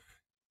too.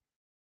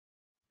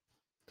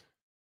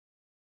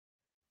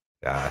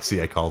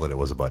 See, I called it. It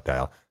was a butt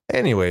dial.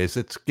 Anyways,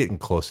 it's getting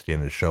close to the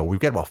end of the show. We've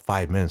got about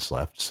 5 minutes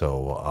left.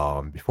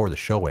 So before the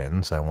show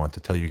ends, I want to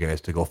tell you guys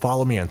to go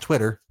follow me on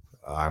Twitter.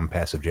 I'm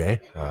Passive J.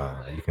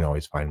 You can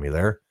always find me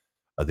there.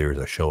 There's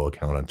a show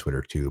account on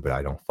Twitter too, but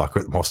I don't fuck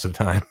with it most of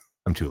the time.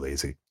 I'm too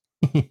lazy.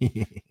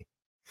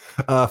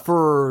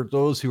 For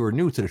those who are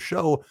new to the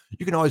show,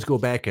 you can always go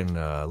back and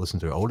listen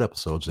to old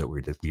episodes that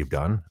we've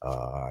done.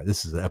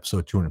 This is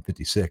episode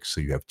 256, so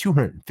you have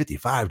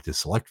 255 to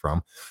select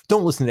from.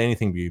 Don't listen to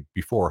anything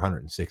before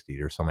 160.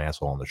 There's some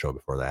asshole on the show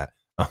before that.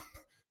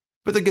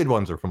 But the good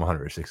ones are from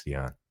 160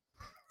 on.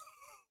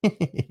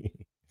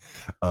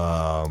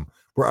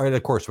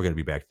 Of course, we're going to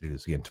be back to do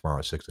this again tomorrow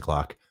at 6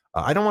 o'clock.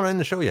 I don't want to end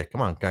the show yet.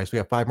 Come on, guys. We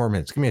have 5 more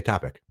minutes. Give me a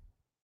topic.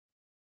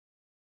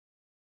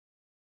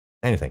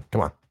 Anything.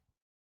 Come on.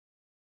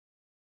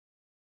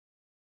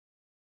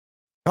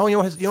 Oh, you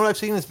know what I've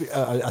seen is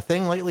a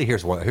thing lately.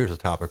 Here's a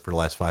topic for the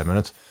last 5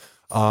 minutes.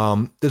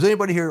 Does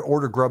anybody here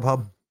order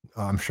Grubhub?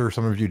 I'm sure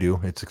some of you do.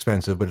 It's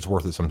expensive, but it's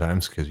worth it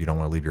sometimes because you don't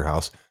want to leave your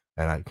house,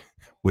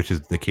 which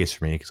is the case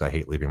for me because I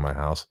hate leaving my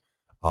house.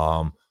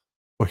 Well,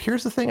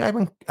 here's the thing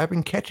I've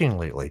been catching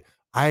lately.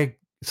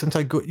 Since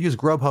I use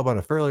Grubhub on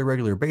a fairly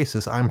regular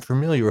basis, I'm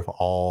familiar with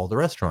all the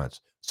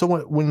restaurants.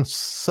 So when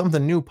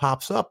something new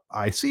pops up,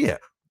 I see it,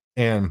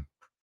 and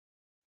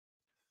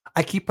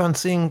I keep on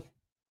seeing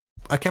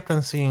I kept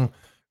on seeing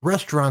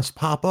restaurants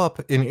pop up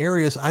in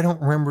areas I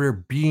don't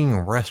remember being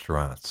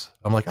restaurants.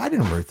 I'm like, I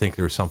didn't really think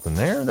there was something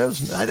there.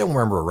 I don't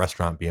remember a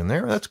restaurant being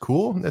there. That's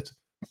cool.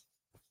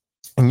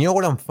 And you know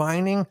what I'm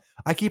finding?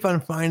 I keep on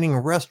finding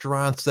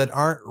restaurants that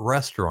aren't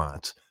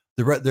restaurants.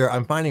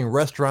 I'm finding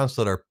restaurants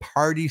that are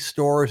party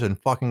stores and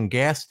fucking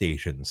gas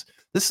stations.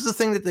 This is the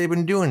thing that they've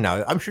been doing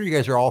now. I'm sure you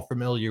guys are all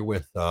familiar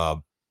with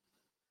your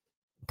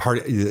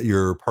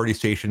party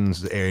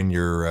stations and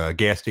your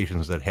gas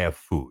stations that have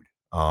food.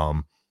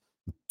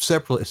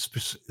 Separately,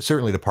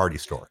 certainly the party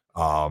store.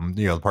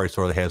 The party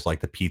store that has like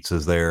the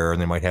pizzas there,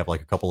 and they might have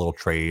like a couple little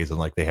trays, and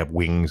like they have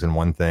wings in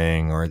one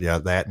thing, or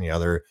that and the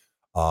other.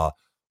 A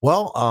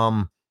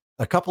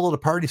couple of the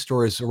party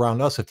stores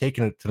around us have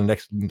taken it to the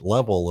next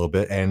level a little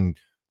bit and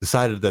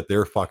decided that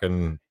they're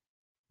fucking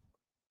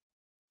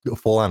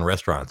full on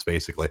restaurants,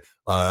 basically.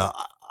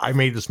 I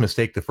made this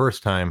mistake the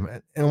first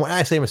time, and when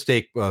I say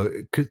mistake,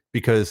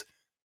 because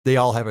they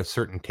all have a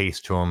certain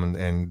taste to them,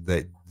 and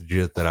that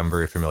I'm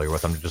very familiar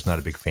with. I'm just not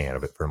a big fan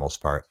of it for the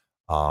most part.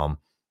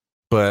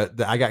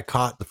 But I got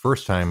caught the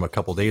first time a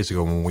couple days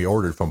ago when we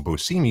ordered from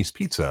Buscemi's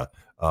Pizza,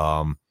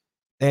 and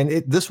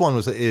this one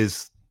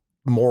is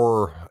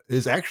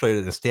actually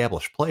an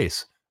established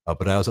place,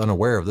 but I was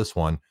unaware of this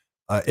one.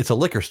 It's a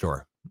liquor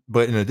store,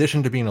 but in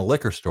addition to being a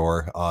liquor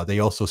store, they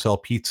also sell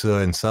pizza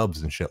and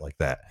subs and shit like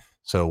that.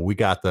 So we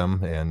got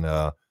them, and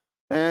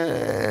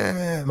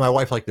my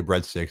wife liked the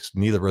breadsticks.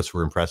 Neither of us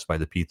were impressed by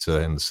the pizza,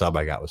 and the sub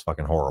I got was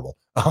fucking horrible.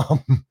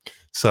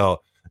 So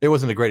it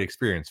wasn't a great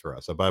experience for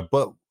us. But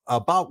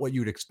about what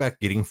you'd expect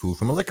getting food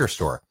from a liquor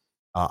store.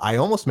 I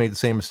almost made the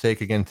same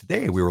mistake again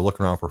today. We were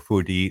looking around for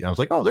food to eat, and I was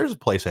like, "Oh, there's a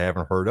place I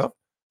haven't heard of.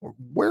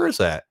 Where is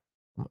that?"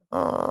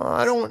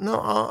 I don't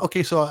know.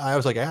 Okay, so I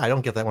was like, I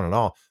don't get that one at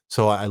all.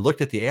 So I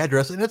looked at the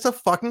address, and it's a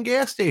fucking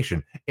gas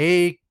station.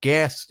 A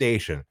gas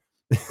station.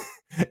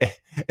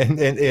 and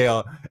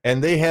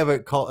they have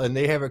it called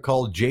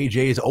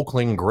JJ's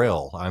Oakland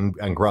Grill on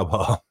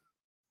Grubhub.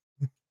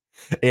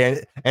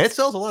 and it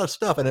sells a lot of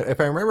stuff. And if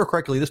I remember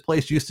correctly, this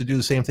place used to do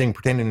the same thing,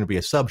 pretending to be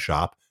a sub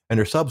shop, and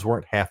their subs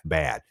weren't half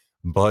bad.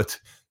 But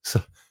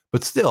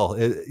still,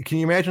 can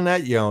you imagine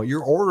that?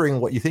 You're ordering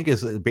what you think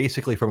is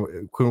basically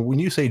when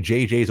you say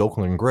JJ's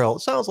Oakland Grill,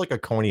 it sounds like a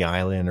Coney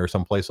Island or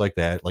someplace like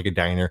that, like a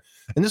diner.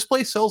 And this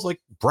place sells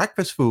like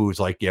breakfast foods,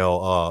 like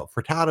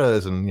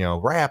frittatas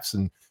and wraps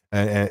and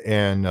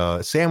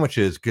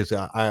sandwiches, because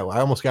I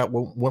almost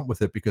went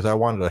with it because I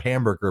wanted a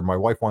hamburger. My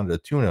wife wanted a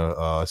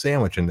tuna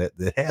sandwich, and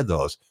that had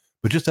those.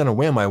 But just on a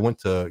whim, I went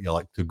to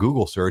to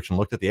Google search and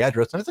looked at the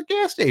address, and it's a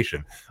gas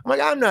station. I'm like,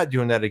 I'm not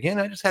doing that again.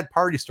 I just had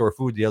party store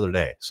food the other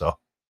day. So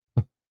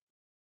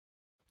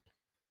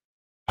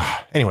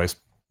anyways,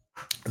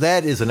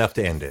 that is enough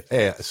to end it.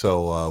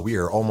 So we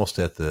are almost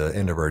at the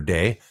end of our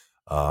day.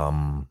 I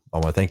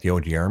want to thank the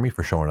OG Army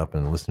for showing up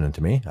and listening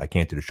to me. I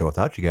can't do the show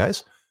without you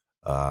guys.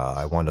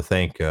 I want to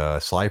thank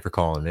Sly for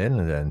calling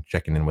in and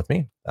checking in with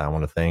me. I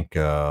want to thank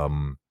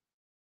who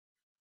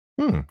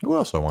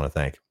else do I want to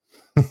thank?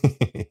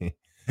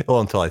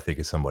 Well, until I think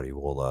of somebody,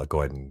 we'll go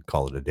ahead and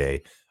call it a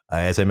day.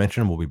 As I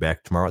mentioned, we'll be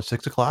back tomorrow at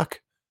 6:00.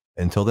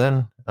 Until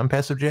then, I'm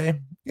Passive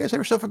J. You guys have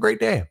yourself a great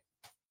day.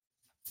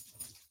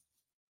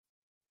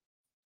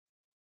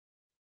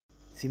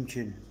 Theme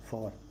tune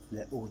for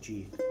the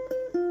OG.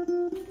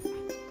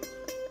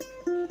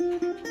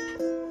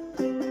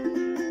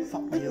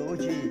 Fuck the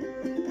OG.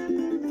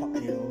 Fuck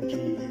the OG.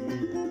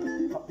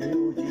 Fuck the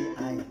OG.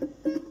 I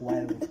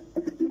wild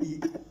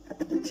eat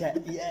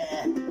chat,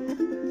 yeah.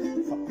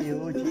 Fuck the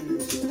OG.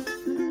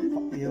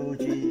 Fuck the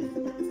OG.